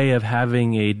it's a way of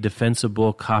having a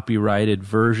defensible, copyrighted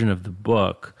version of the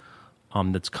book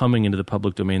that's coming into the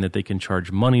public domain that they can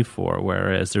charge money for.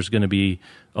 Whereas there's going to be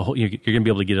you're going to be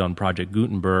able to get it on Project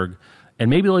Gutenberg, and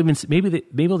maybe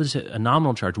they'll just a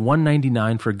nominal charge,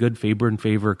 $1.99 for a good Faber and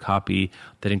Faber copy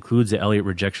that includes the Eliot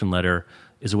rejection letter,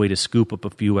 is a way to scoop up a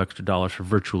few extra dollars for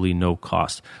virtually no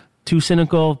cost. Too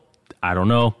cynical? I don't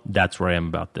know. That's where I am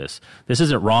about this. This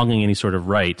isn't wronging any sort of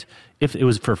right. If it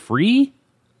was for free,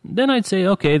 then I'd say,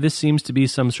 okay, this seems to be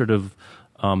some sort of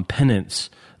penance,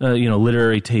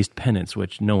 literary taste penance,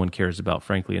 which no one cares about,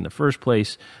 frankly, in the first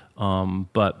place.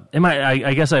 But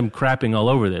I guess I'm crapping all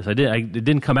over this. It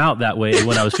didn't come out that way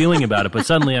when I was feeling about it, but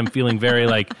suddenly I'm feeling very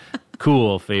like,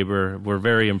 cool, Faber. We're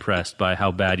very impressed by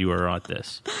how bad you are at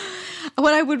this.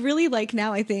 What I would really like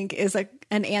now, I think, is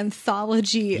an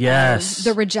anthology of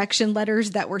the rejection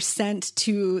letters that were sent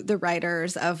to the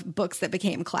writers of books that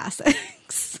became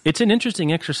classics. It's an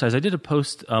interesting exercise. I did a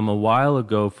post a while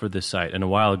ago for the site, and a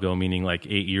while ago meaning like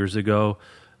 8 years ago,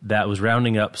 that was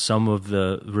rounding up some of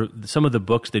the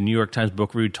books the New York Times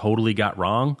Book Review totally got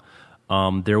wrong.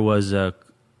 There was a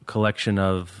collection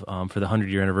of for the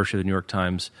 100-year anniversary of the New York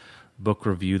Times Book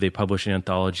Review. They published an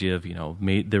anthology of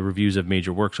the reviews of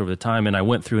major works over the time, and I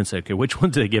went through and said, okay, which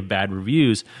ones did they get bad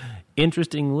reviews?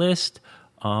 Interesting list.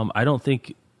 I don't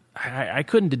think I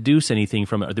couldn't deduce anything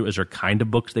from it. Was there kind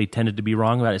of books they tended to be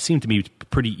wrong about? It seemed to be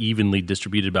pretty evenly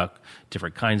distributed about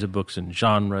different kinds of books and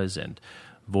genres and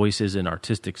voices and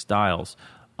artistic styles.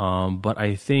 But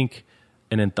I think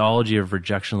an anthology of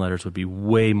rejection letters would be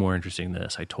way more interesting than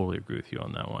this. I totally agree with you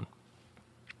on that one.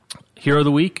 Hero of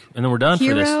the week, and then we're done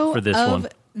for this one. Hero of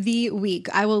the week.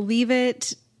 I will leave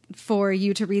it for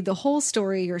you to read the whole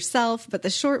story yourself, but the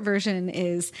short version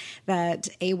is that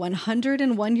a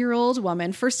 101-year-old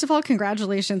woman, first of all,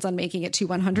 congratulations on making it to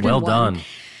 101. Well done.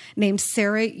 Named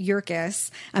Sarah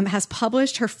Yerkes, has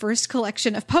published her first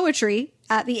collection of poetry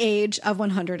at the age of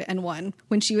 101.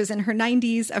 When she was in her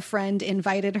 90s, a friend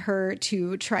invited her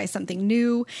to try something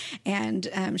new, and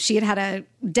she had a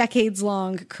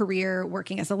decades-long career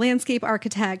working as a landscape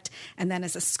architect and then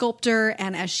as a sculptor,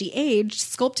 and as she aged,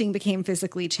 sculpting became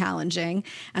physically challenging.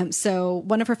 So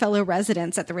one of her fellow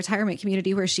residents at the retirement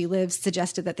community where she lives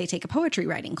suggested that they take a poetry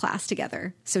writing class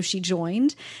together. So she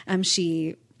joined.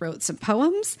 She wrote some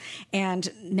poems,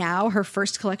 and now her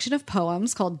first collection of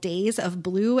poems, called Days of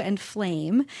Blue and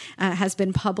Flame, has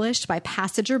been published by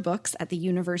Passenger Books at the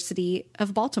University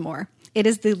of Baltimore. It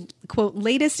is the, quote,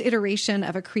 latest iteration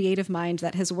of a creative mind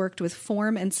that has worked with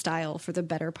form and style for the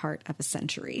better part of a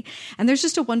century. And there's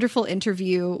just a wonderful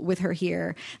interview with her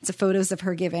here. It's photos of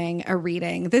her giving a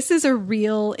reading. This is a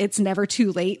real, it's never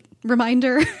too late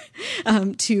reminder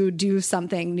to do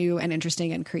something new and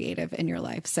interesting and creative in your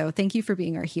life. So thank you for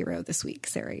being our hero this week,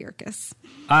 Sarah Yerkes.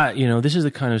 This is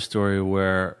the kind of story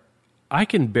where I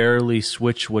can barely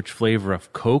switch which flavor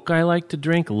of Coke I like to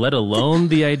drink, let alone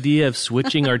the idea of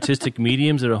switching artistic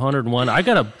mediums at 101. I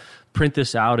got to print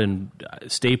this out and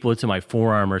staple it to my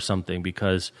forearm or something,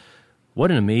 because what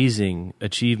an amazing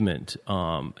achievement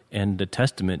and a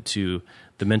testament to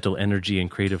the mental energy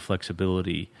and creative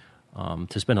flexibility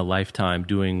to spend a lifetime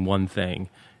doing one thing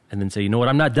and then say, you know what,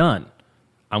 I'm not done.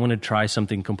 I'm going to try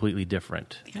something completely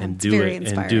different and do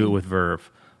it with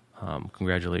verve.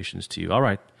 Congratulations to you. All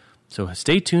right. So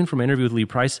stay tuned for my interview with Lee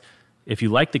Price. If you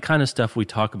like the kind of stuff we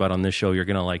talk about on this show, you're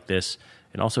going to like this.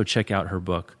 And also check out her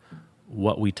book,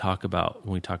 What We Talk About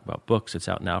When We Talk About Books. It's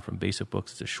out now from Basic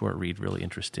Books. It's a short read, really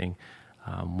interesting.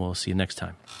 We'll see you next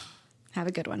time. Have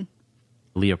a good one.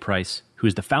 Leah Price, who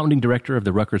is the founding director of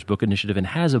the Rutgers Book Initiative and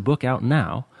has a book out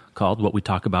now called What We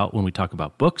Talk About When We Talk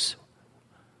About Books,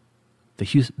 the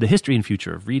history and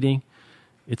future of reading.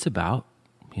 It's about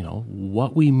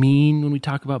what we mean when we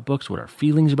talk about books, what our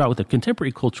feelings about, with the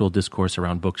contemporary cultural discourse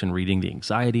around books and reading, the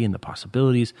anxiety and the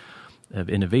possibilities of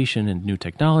innovation and new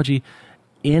technology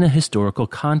in a historical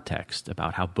context,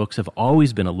 about how books have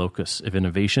always been a locus of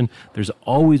innovation. There's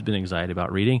always been anxiety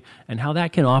about reading, and how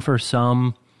that can offer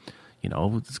some,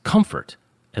 comfort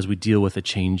as we deal with a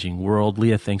changing world.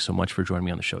 Leah, thanks so much for joining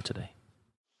me on the show today.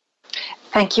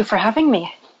 Thank you for having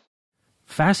me.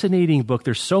 Fascinating book.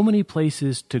 There's so many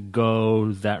places to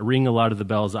go that ring a lot of the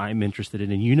bells I'm interested in,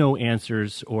 and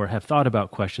answers, or have thought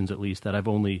about questions at least, that I've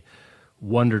only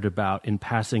wondered about in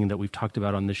passing, that we've talked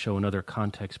about on this show in other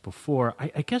contexts before.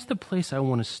 I guess the place I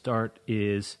want to start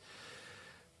is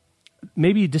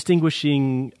maybe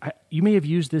distinguishing, you may have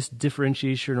used this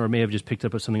differentiation or may have just picked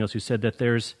up on something else you said, that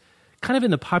there's kind of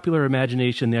in the popular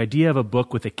imagination the idea of a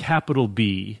book with a capital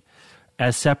B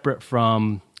as separate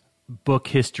from book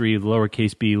history,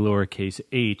 lowercase b, lowercase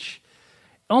h,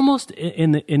 almost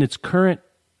in its current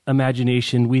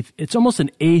imagination, it's almost an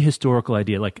ahistorical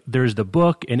idea. Like there's the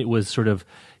book, and it was sort of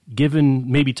given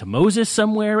maybe to Moses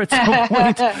somewhere at some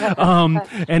point,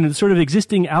 and it's sort of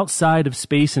existing outside of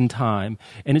space and time.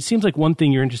 And it seems like one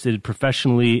thing you're interested in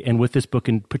professionally, and with this book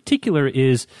in particular,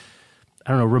 is,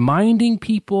 reminding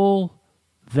people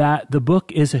that the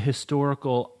book is a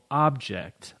historical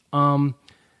object.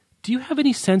 Do you have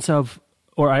any sense of,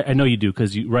 or I know you do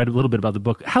because you write a little bit about the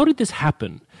book, how did this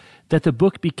happen, that the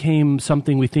book became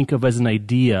something we think of as an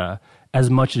idea as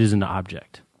much as an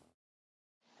object?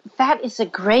 That is a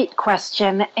great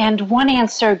question. And one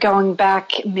answer, going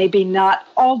back maybe not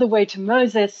all the way to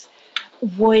Moses,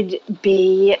 would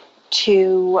be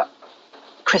to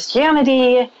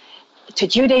Christianity, to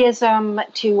Judaism,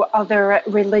 to other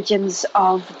religions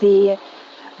of the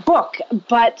book.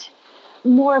 But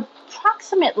more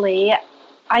proximately,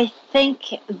 I think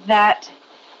that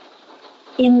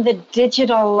in the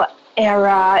digital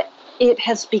era, it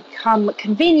has become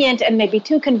convenient, and maybe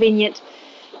too convenient,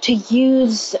 to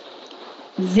use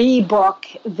the book,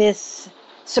 this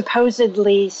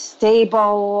supposedly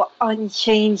stable,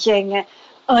 unchanging,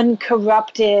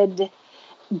 uncorrupted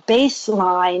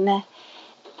baseline,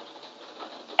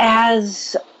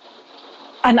 as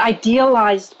an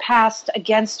idealized past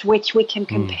against which we can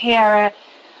compare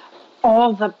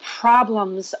all the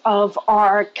problems of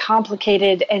our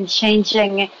complicated and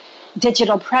changing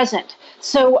digital present.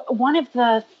 So one of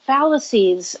the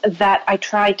fallacies that I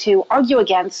try to argue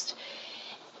against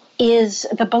is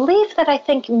the belief that I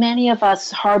think many of us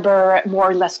harbor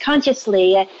more or less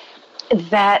consciously,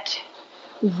 that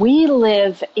we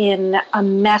live in a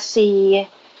messy,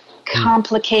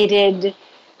 complicated,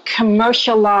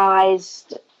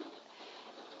 commercialized,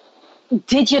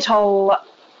 digital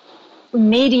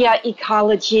media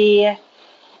ecology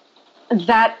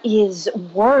that is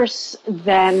worse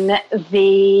than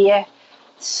the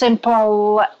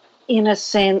simple,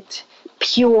 innocent,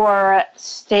 pure,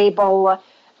 stable,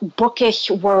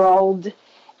 bookish world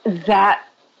that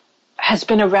has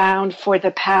been around for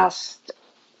the past,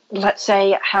 let's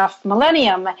say, half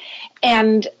millennium.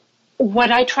 And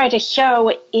what I try to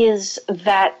show is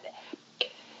that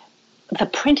the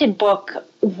printed book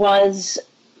was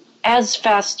as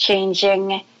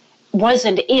fast-changing, was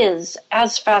and is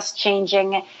as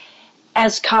fast-changing,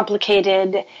 as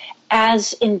complicated,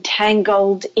 as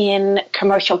entangled in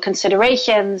commercial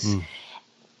considerations,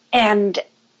 and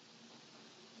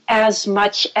as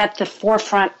much at the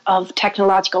forefront of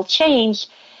technological change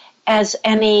as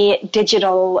any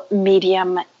digital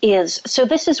medium is. So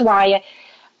this is why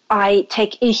I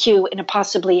take issue in a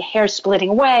possibly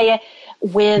hair-splitting way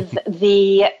with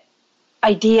the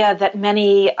idea that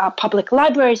many public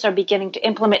libraries are beginning to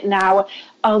implement now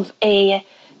of a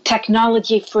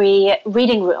technology-free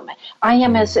reading room. I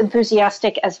am as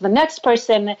enthusiastic as the next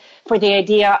person for the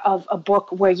idea of a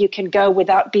book where you can go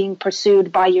without being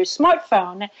pursued by your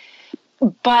smartphone,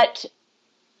 but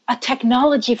a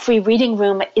technology-free reading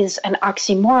room is an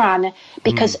oxymoron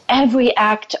because every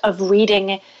act of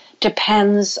reading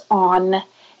depends on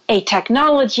a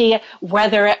technology,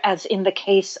 whether, as in the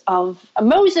case of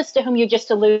Moses, to whom you just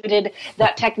alluded,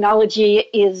 that technology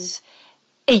is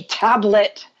a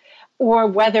tablet, or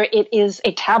whether it is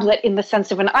a tablet in the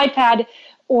sense of an iPad,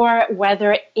 or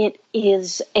whether it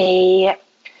is a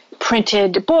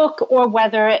printed book, or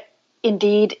whether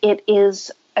indeed it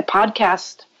is a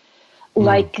podcast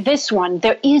like this one.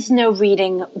 There is no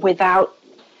reading without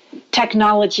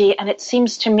technology, and it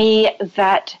seems to me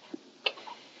that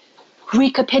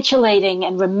recapitulating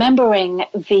and remembering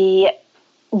the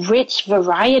rich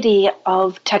variety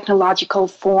of technological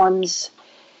forms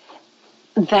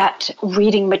that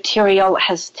reading material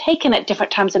has taken at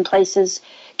different times and places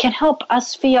can help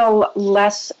us feel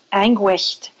less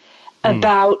anguished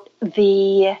about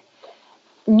the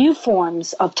new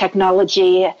forms of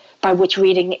technology by which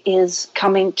reading is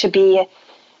coming to be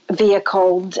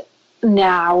vehicled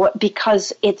now,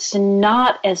 because it's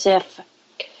not as if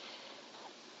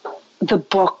the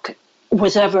book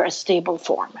was ever a stable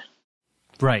form.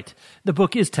 Right. The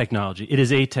book is technology. It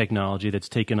is a technology that's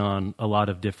taken on a lot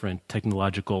of different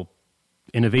technological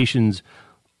innovations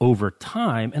over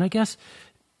time. And I guess,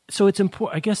 so it's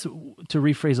important, I guess, to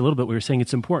rephrase a little bit, we were saying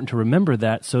it's important to remember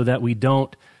that so that we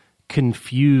don't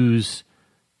confuse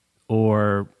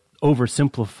or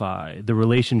oversimplify the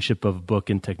relationship of book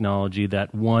and technology,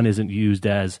 that one isn't used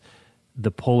as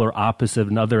the polar opposite of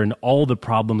another, and all the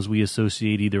problems we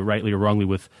associate either rightly or wrongly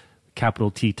with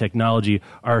capital T technology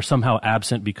are somehow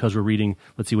absent because we're reading,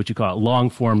 let's see what you call it,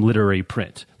 long-form literary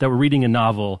print, that we're reading a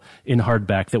novel in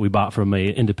hardback that we bought from an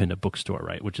independent bookstore,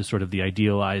 right, which is sort of the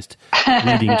idealized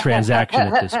reading transaction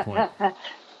at this point.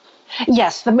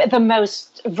 Yes, the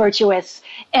most virtuous.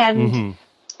 And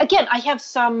again, I have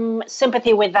some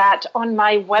sympathy with that. On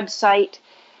my website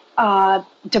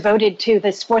devoted to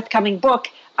this forthcoming book,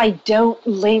 I don't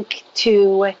link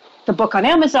to the book on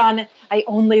Amazon. I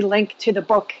only link to the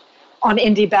book on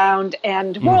IndieBound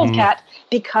and WorldCat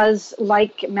because,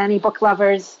 like many book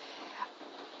lovers,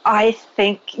 I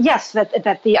think, yes,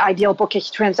 that the ideal bookish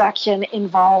transaction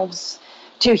involves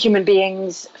two human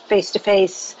beings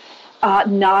face-to-face,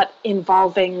 not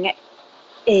involving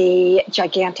a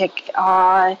gigantic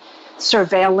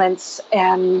surveillance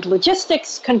and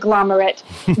logistics conglomerate.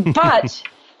 But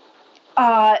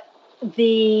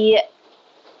the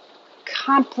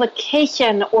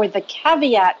complication or the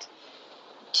caveat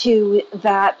to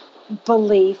that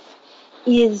belief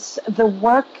is the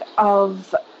work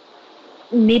of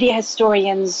media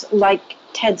historians like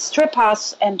Ted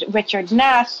Striphouse and Richard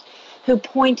Nash, who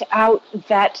point out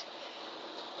that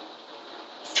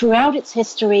throughout its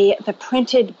history, the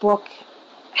printed book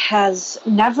has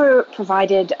never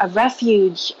provided a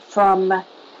refuge from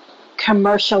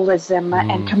commercialism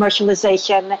and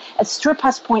commercialization. As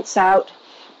Striphouse points out,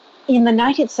 in the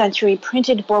 19th century,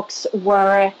 printed books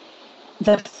were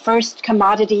the first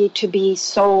commodity to be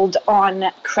sold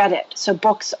on credit. So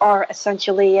books are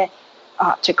essentially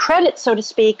to credit, so to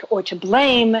speak, or to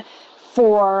blame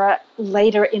for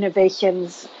later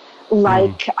innovations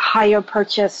like hire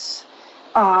purchase,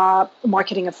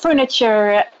 marketing of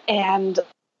furniture, and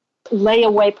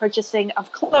layaway purchasing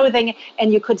of clothing,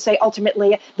 and you could say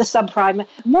ultimately the subprime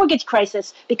mortgage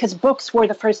crisis, because books were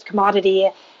the first commodity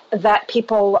that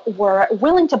people were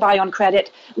willing to buy on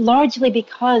credit, largely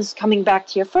because, coming back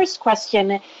to your first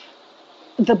question,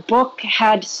 the book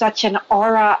had such an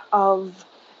aura of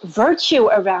virtue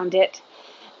around it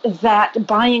that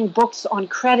buying books on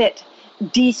credit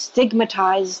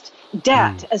destigmatized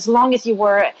debt. As long as you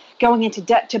were going into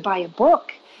debt to buy a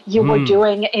book, you were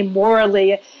doing a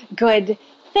morally good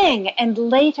thing. And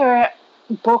later,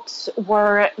 books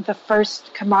were the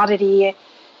first commodity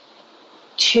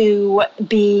to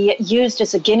be used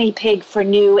as a guinea pig for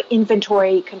new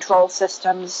inventory control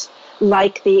systems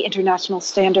like the International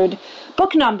Standard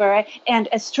Book Number. And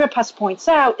as Striphouse points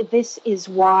out, this is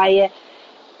why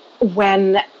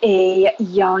when a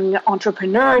young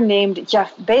entrepreneur named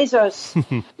Jeff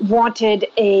Bezos wanted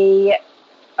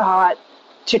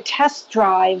to test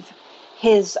drive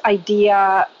his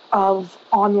idea of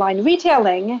online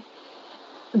retailing,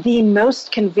 the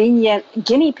most convenient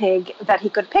guinea pig that he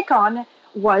could pick on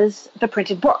was the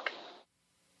printed book.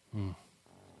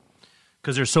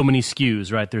 Because there's so many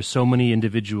SKUs, right? There's so many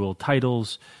individual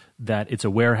titles that it's a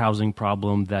warehousing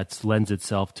problem that lends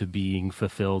itself to being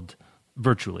fulfilled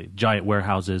virtually. Giant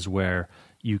warehouses where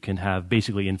you can have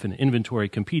basically infinite inventory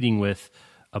competing with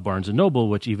a Barnes & Noble,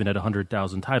 which even at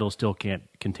 100,000 titles still can't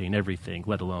contain everything,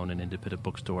 let alone an independent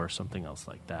bookstore or something else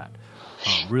like that.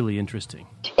 Really interesting.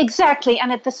 Exactly.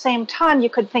 And at the same time, you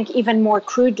could think even more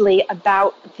crudely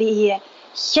about the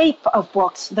shape of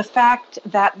books. The fact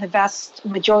that the vast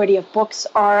majority of books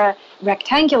are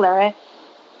rectangular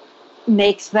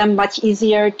makes them much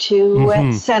easier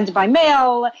to send by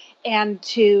mail and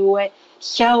to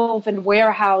shelve and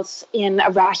warehouse in a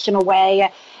rational way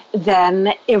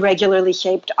than irregularly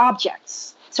shaped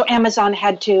objects. So Amazon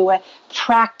had to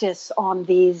practice on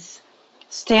these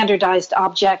standardized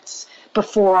objects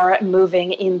before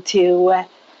moving into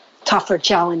tougher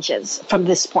challenges from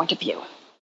this point of view.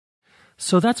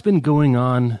 So that's been going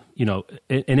on, you know,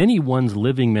 in anyone's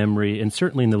living memory, and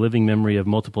certainly in the living memory of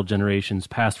multiple generations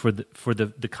past, for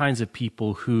the kinds of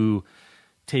people who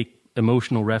take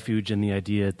emotional refuge in the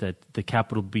idea that the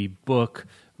capital B book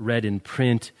read in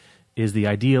print is the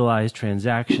idealized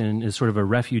transaction, is sort of a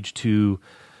refuge to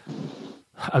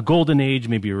a golden age,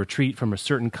 maybe a retreat from a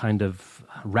certain kind of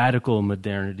radical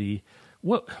modernity.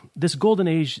 What this golden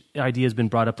age idea has been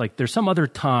brought up, like there's some other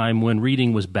time when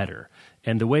reading was better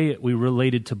and the way we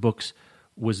related to books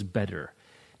was better.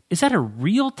 Is that a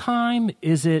real time?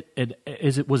 Was it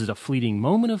a fleeting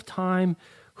moment of time?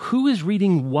 Who is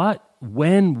reading what,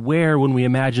 when, where, when we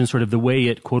imagine sort of the way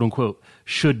it, quote unquote,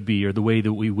 should be, or the way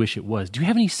that we wish it was? Do you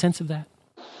have any sense of that?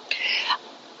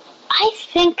 I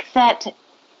think that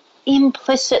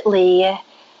implicitly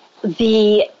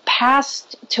the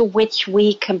past to which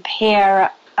we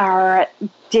compare our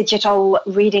digital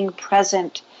reading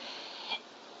present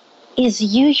is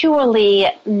usually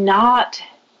not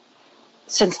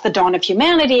since the dawn of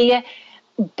humanity,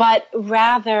 but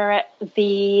rather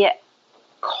the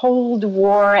Cold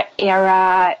War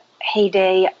era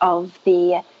heyday of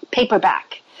the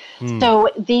paperback. So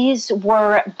these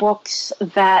were books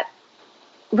that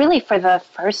really for the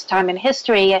first time in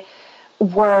history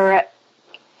were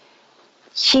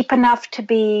cheap enough to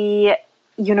be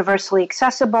universally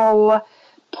accessible,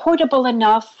 portable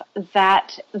enough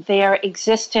that their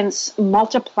existence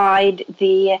multiplied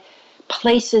the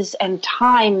places and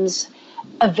times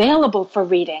available for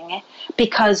reading.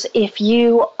 Because if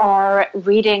you are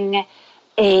reading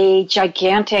a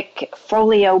gigantic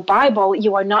folio Bible,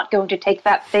 you are not going to take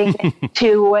that thing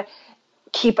to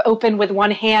keep open with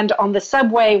one hand on the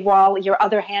subway while your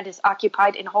other hand is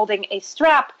occupied in holding a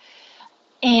strap.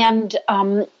 And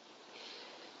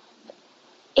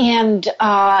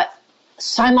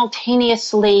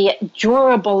simultaneously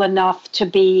durable enough to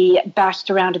be bashed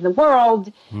around in the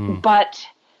world, but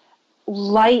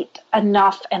light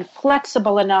enough and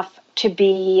flexible enough to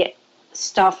be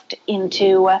stuffed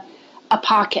into a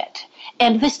pocket.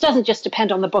 And this doesn't just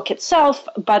depend on the book itself,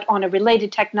 but on a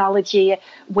related technology,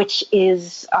 which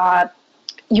is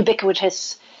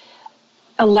ubiquitous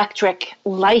electric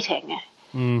lighting.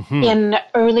 In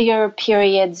earlier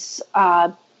periods,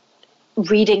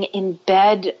 reading in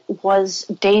bed was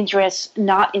dangerous,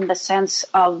 not in the sense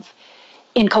of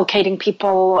inculcating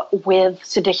people with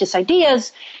seditious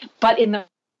ideas, but in the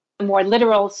more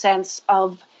literal sense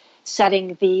of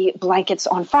setting the blankets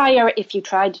on fire if you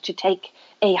tried to take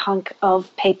a hunk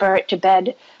of paper to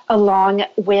bed along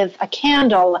with a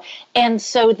candle. And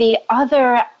so the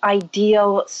other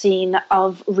ideal scene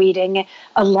of reading,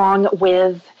 along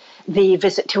with the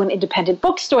visit to an independent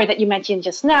bookstore that you mentioned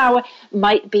just now,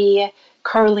 might be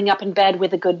curling up in bed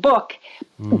with a good book.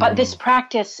 But this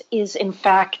practice is, in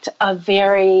fact, a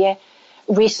very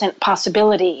recent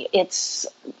possibility. It's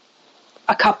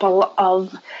a couple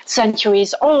of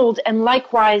centuries old. And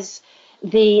likewise,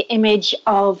 the image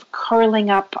of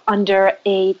curling up under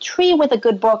a tree with a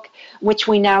good book, which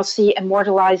we now see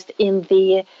immortalized in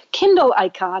the Kindle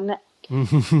icon,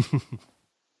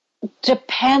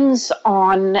 depends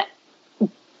on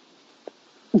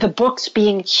the books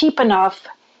being cheap enough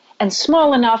and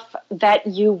small enough that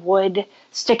you would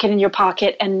stick it in your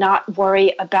pocket and not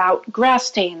worry about grass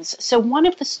stains. So one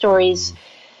of the stories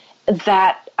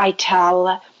that I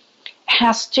tell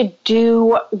has to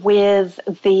do with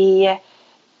the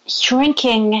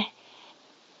shrinking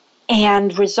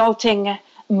and resulting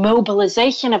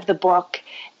mobilization of the book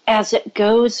as it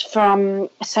goes from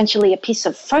essentially a piece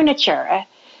of furniture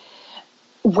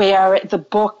where the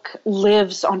book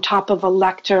lives on top of a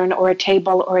lectern or a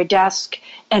table or a desk,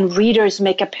 and readers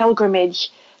make a pilgrimage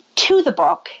to the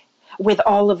book with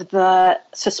all of the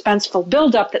suspenseful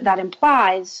buildup that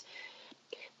implies,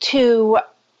 to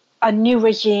a new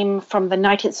regime from the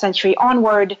 19th century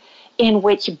onward, in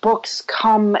which books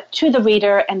come to the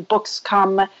reader and books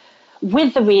come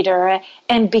with the reader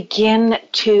and begin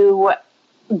to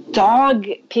dog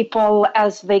people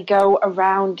as they go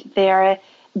around their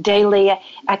daily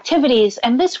activities.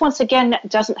 And this, once again,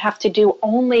 doesn't have to do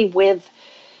only with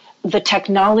the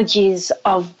technologies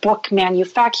of book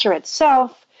manufacture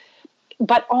itself,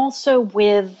 but also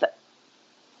with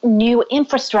new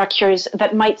infrastructures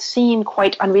that might seem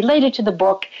quite unrelated to the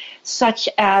book, such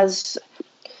as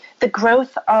the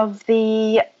growth of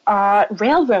the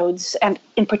railroads, and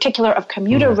in particular of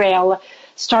commuter rail,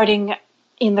 starting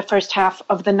in the first half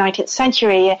of the 19th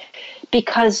century.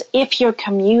 Because if your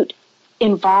commute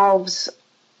involves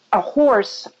a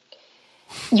horse,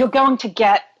 you're going to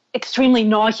get extremely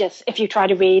nauseous if you try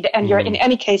to read, and you're in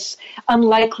any case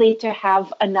unlikely to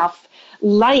have enough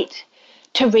light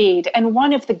to read. And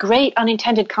one of the great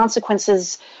unintended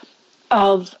consequences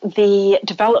of the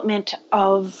development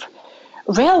of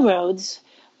railroads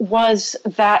was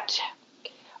that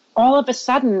all of a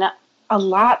sudden a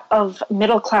lot of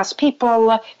middle-class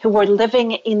people who were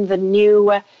living in the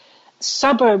new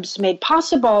suburbs made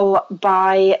possible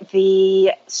by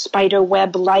the spider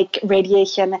web-like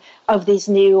radiation of these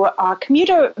new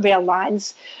commuter rail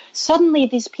lines, suddenly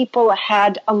these people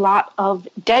had a lot of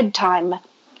dead time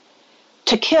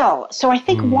to kill. So I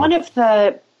think one of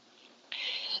the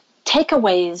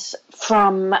takeaways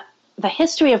from the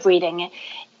history of reading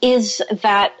is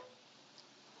that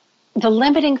the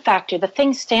limiting factor, the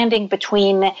thing standing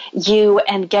between you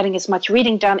and getting as much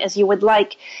reading done as you would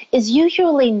like, is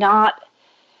usually not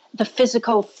the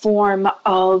physical form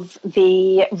of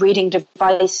the reading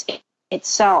device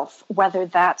itself, whether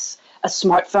that's a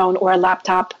smartphone or a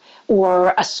laptop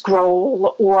or a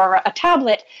scroll or a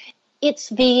tablet. It's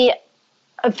the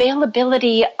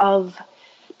availability of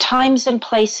times and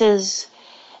places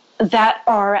that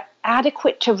are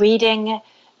adequate to reading,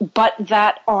 but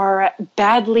that are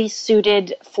badly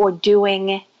suited for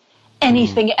doing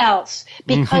anything else.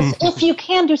 Because if you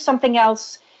can do something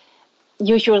else,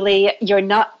 usually you're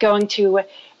not going to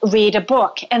read a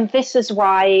book. And this is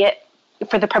why,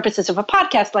 for the purposes of a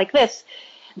podcast like this,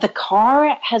 the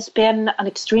car has been an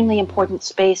extremely important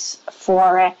space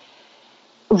for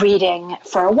reading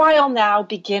for a while now,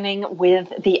 beginning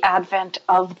with the advent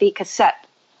of the cassette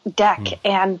deck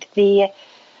and the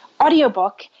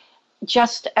audiobook,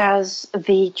 just as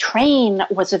the train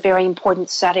was a very important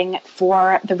setting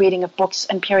for the reading of books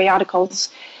and periodicals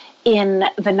in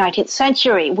the 19th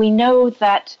century. We know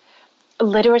that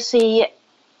literacy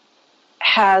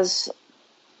has,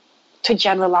 to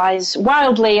generalize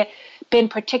wildly, been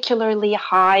particularly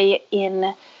high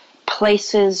in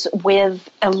places with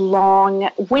a long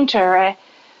winter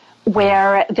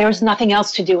where there's nothing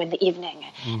else to do in the evening.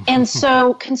 And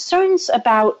so concerns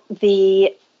about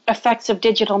the effects of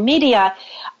digital media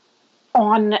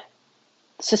on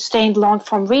sustained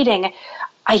long-form reading,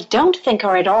 I don't think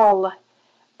are at all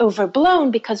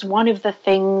overblown, because one of the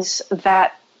things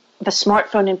that the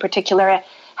smartphone in particular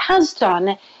has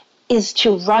done is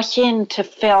to rush in to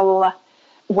fill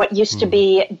what used to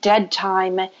be dead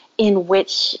time in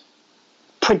which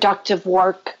productive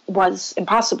work was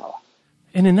impossible.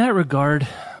 And in that regard,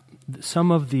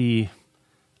 some of the,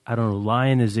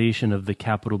 lionization of the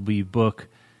capital B book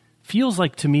feels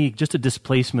like to me just a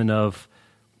displacement of,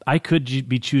 I could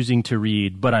be choosing to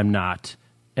read, but I'm not.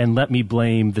 And let me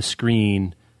blame the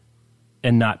screen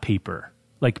and not paper.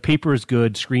 Like, paper is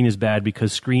good, screen is bad,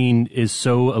 because screen is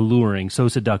so alluring, so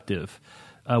seductive.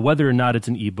 Whether or not it's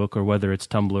an ebook, or whether it's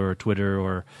Tumblr or Twitter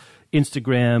or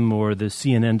Instagram or the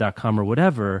CNN.com or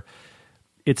whatever,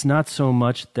 it's not so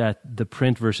much that the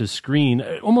print versus screen,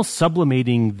 almost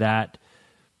sublimating that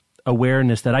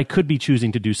awareness that I could be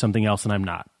choosing to do something else and I'm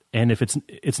not. And if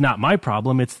it's not my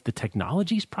problem, it's the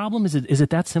technology's problem. Is it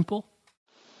that simple?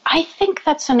 I think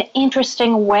that's an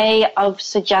interesting way of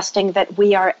suggesting that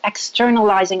we are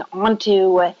externalizing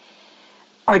onto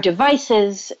our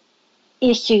devices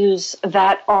issues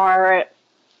that are,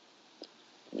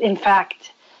 in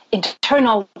fact,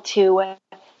 internal to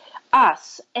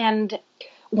us. And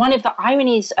one of the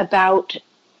ironies about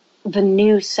the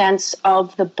new sense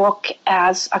of the book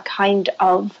as a kind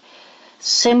of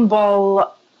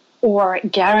symbol or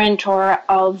guarantor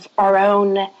of our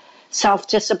own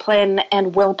self-discipline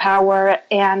and willpower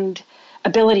and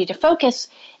ability to focus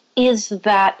is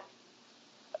that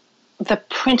the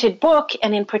printed book,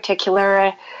 and in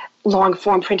particular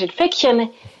long-form printed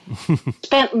fiction,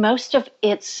 spent most of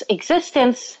its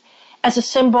existence as a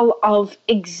symbol of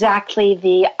exactly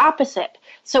the opposite.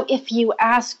 So if you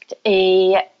asked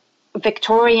a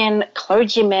Victorian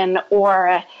clergyman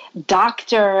or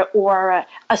doctor or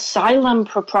asylum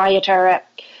proprietor,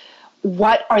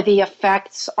 what are the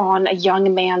effects on a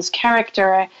young man's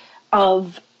character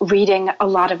of reading a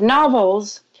lot of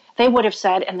novels, they would have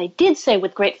said, and they did say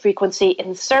with great frequency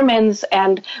in sermons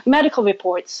and medical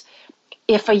reports,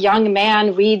 if a young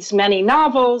man reads many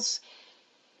novels,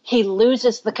 he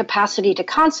loses the capacity to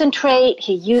concentrate,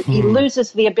 he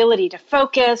loses the ability to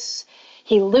focus,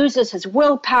 he loses his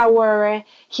willpower,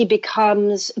 he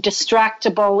becomes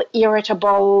distractible,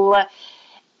 irritable,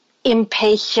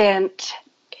 impatient.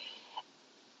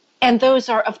 And those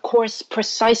are, of course,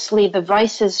 precisely the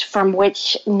vices from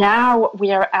which now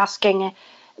we are asking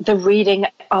the reading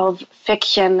of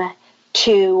fiction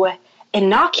to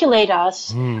inoculate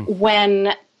us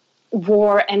when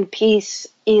War and Peace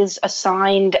is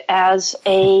assigned as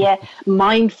a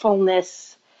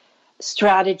mindfulness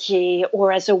strategy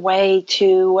or as a way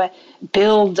to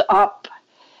build up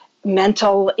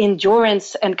mental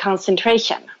endurance and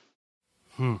concentration.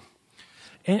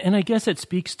 And I guess it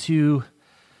speaks to,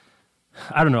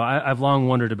 I don't know, I've long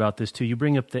wondered about this too. You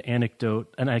bring up the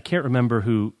anecdote, and I can't remember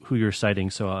who you're citing,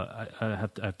 so I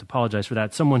have to apologize for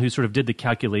that. Someone who sort of did the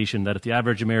calculation that if the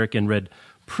average American read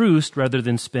Proust rather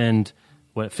than spend,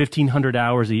 1,500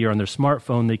 hours a year on their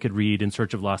smartphone, they could read In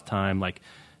Search of Lost Time like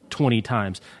 20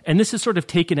 times. And this is sort of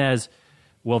taken as,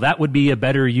 well, that would be a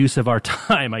better use of our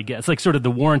time, I guess. Like sort of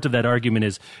the warrant of that argument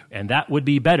is, and that would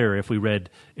be better if we read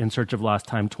In Search of Lost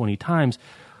Time 20 times.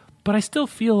 But I still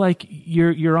feel like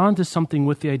you're onto something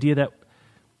with the idea that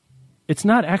it's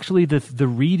not actually the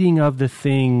reading of the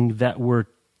thing that we're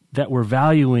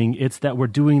valuing, it's that we're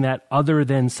doing that other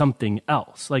than something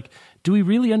else. Like, do we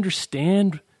really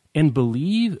understand and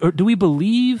believe, or do we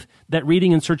believe that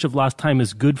reading In Search of Lost Time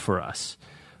is good for us?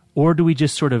 Or do we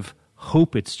just sort of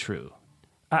hope it's true?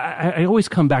 I always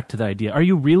come back to the idea, are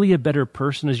you really a better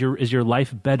person? Is your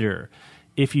life better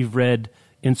if you've read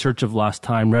In Search of Lost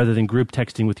Time rather than group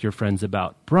texting with your friends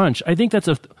about brunch? I think that's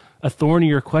a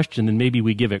thornier question than maybe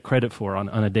we give it credit for on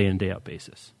a day-in, day-out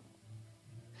basis.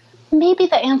 Maybe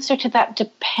the answer to that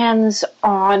depends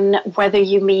on whether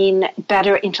you mean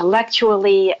better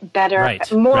intellectually, better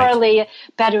morally,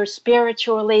 better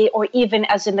spiritually, or even,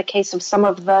 as in the case of some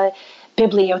of the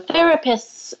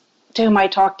bibliotherapists to whom I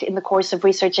talked in the course of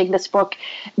researching this book,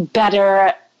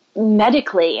 better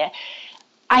medically.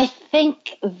 I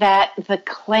think that the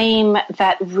claim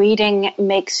that reading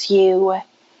makes you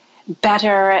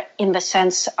better in the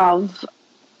sense of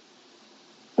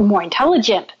more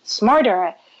intelligent,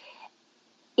 smarter,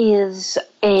 is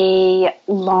a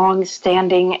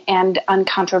long-standing and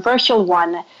uncontroversial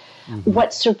one. Mm-hmm.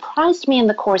 What surprised me in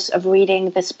the course of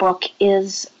reading this book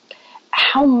is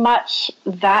how much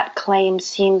that claim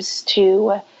seems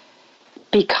to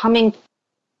be coming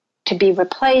to be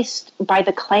replaced by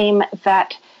the claim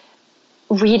that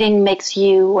reading makes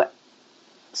you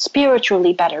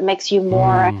spiritually better, makes you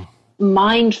more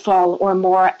mindful or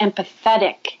more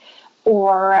empathetic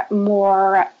or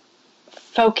more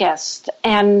focused.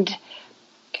 And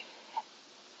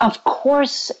of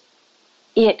course,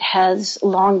 it has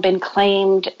long been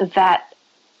claimed that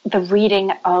the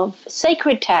reading of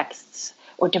sacred texts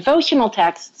or devotional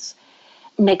texts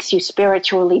makes you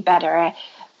spiritually better.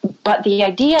 But the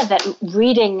idea that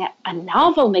reading a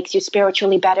novel makes you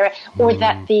spiritually better, or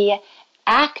that the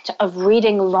act of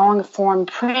reading long-form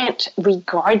print,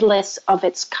 regardless of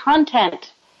its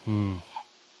content,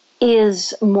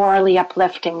 is morally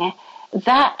uplifting,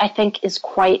 that, I think, is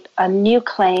quite a new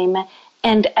claim.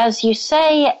 And as you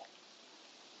say,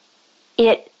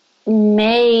 it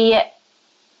may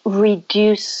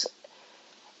reduce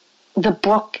the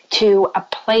book to a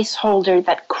placeholder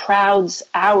that crowds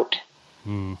out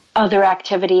other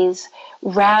activities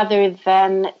rather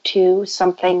than to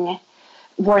something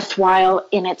worthwhile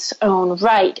in its own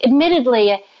right.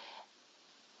 Admittedly,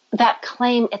 that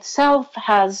claim itself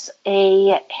has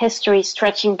a history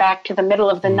stretching back to the middle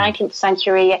of the 19th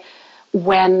century,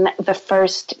 when the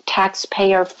first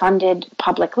taxpayer-funded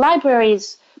public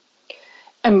libraries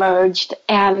emerged.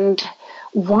 And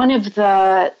one of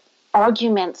the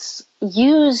arguments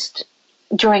used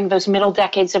during those middle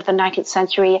decades of the 19th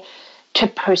century to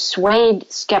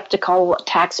persuade skeptical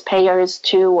taxpayers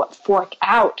to fork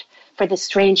out for the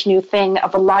strange new thing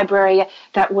of a library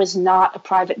that was not a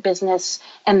private business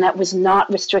and that was not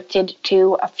restricted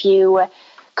to a few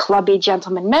clubby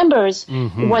gentlemen members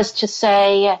was to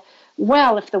say,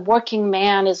 well, if the working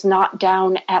man is not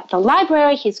down at the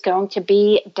library, he's going to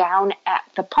be down at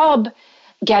the pub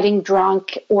getting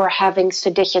drunk or having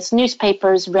seditious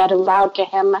newspapers read aloud to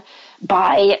him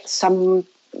by some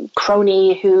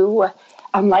crony who,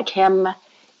 unlike him,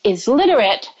 is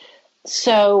literate.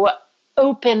 so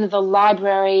open the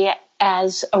library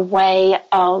as a way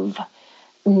of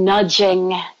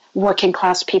nudging working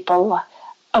class people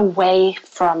away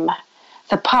from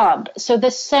the pub. So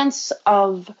this sense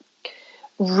of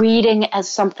reading as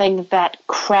something that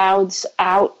crowds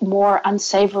out more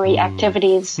unsavory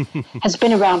activities has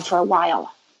been around for a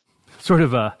while. Sort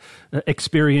of a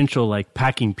experiential, like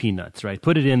packing peanuts, right?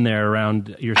 Put it in there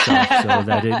around yourself so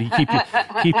that you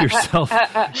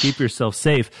keep yourself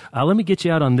safe. Let me get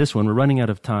you out on this one. We're running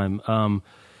out of time.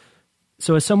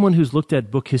 So as someone who's looked at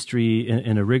book history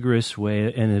in a rigorous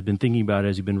way and have been thinking about it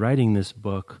as you've been writing this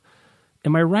book,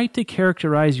 am I right to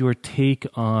characterize your take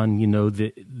on,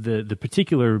 the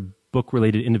particular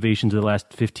book-related innovations of the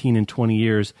last 15 and 20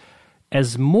 years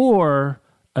as more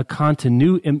a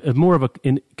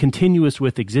continuous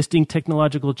with existing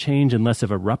technological change and less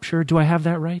of a rupture? Do I have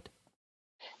that right?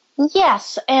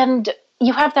 Yes, and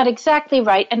you have that exactly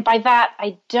right. And by that,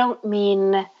 I don't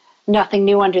mean nothing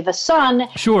new under the sun.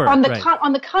 Sure. On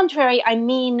the contrary, I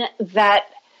mean that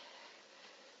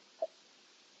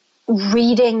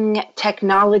reading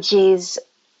technologies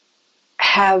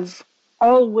have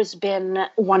always been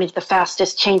one of the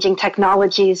fastest changing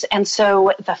technologies. And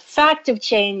so the fact of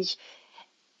change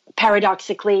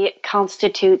paradoxically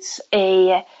constitutes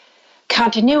a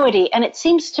continuity. And it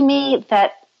seems to me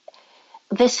that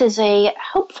this is a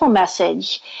hopeful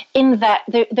message in that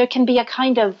there can be a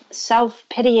kind of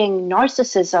self-pitying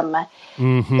narcissism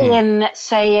in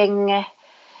saying,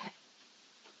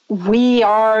 we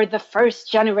are the first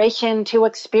generation to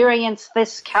experience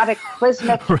this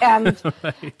cataclysmic and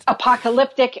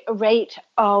apocalyptic rate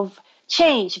of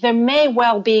change. There may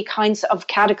well be kinds of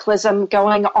cataclysm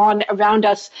going on around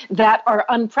us that are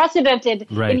unprecedented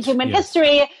in human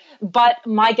history, but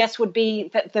my guess would be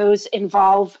that those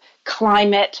involve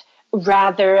climate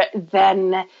rather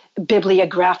than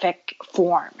bibliographic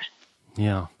form.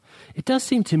 Yeah. It does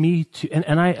seem to me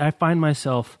and I find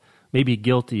myself, maybe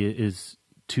guilty is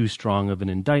too strong of an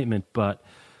indictment, but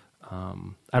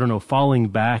I don't know, falling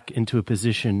back into a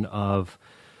position of,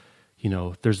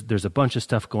 there's a bunch of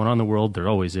stuff going on in the world. There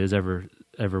always is, ever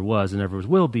was, and ever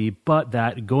will be. But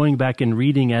that going back and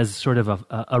reading as sort of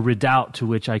a redoubt to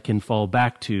which I can fall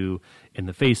back to in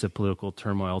the face of political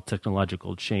turmoil,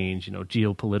 technological change,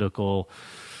 geopolitical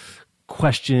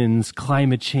questions,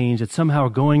 climate change. That somehow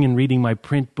going and reading my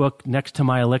print book next to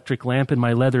my electric lamp in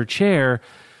my leather chair,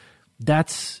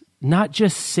 that's not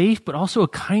just safe, but also a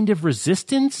kind of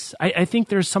resistance. I think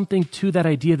there's something to that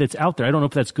idea that's out there. I don't know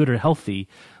if that's good or healthy,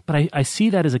 but I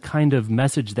see that as a kind of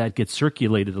message that gets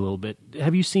circulated a little bit.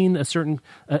 Have you seen a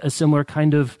similar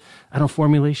kind of,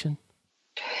 formulation?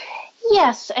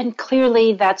 Yes, and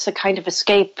clearly that's a kind of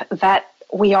escape that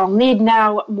we all need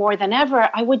now more than ever.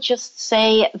 I would just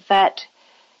say that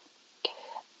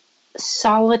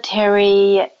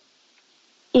solitary,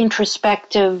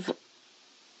 introspective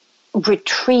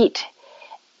retreat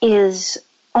is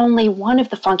only one of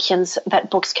the functions that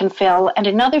books can fill, and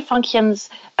another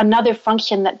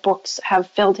function that books have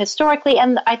filled historically,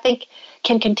 and I think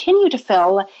can continue to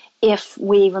fill if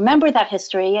we remember that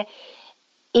history,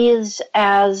 is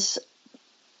as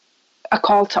a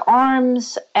call to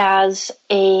arms, as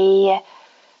a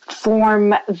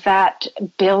form that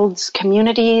builds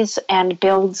communities and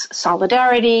builds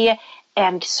solidarity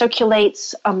and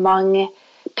circulates among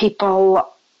people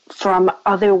from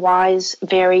otherwise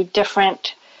very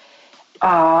different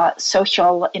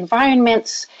social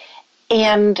environments.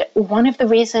 And one of the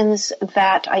reasons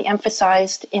that I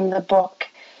emphasized in the book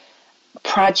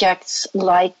projects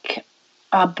like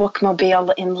a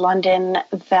bookmobile in London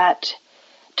that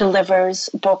delivers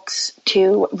books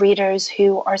to readers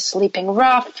who are sleeping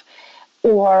rough,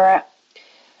 or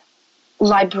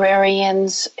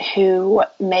librarians who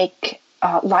make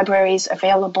libraries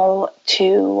available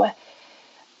to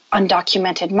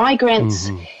undocumented migrants,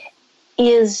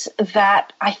 is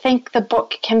that I think the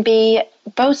book can be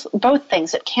both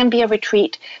things. It can be a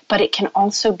retreat, but it can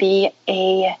also be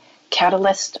a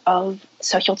catalyst of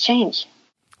social change.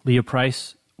 Leah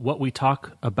Price, what we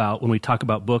talk about when we talk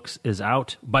about books is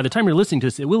out. By the time you're listening to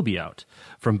this, it will be out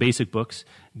from Basic Books.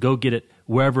 Go get it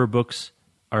wherever books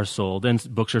are sold. And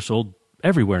books are sold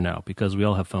everywhere now because we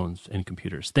all have phones and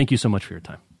computers. Thank you so much for your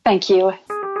time. Thank you.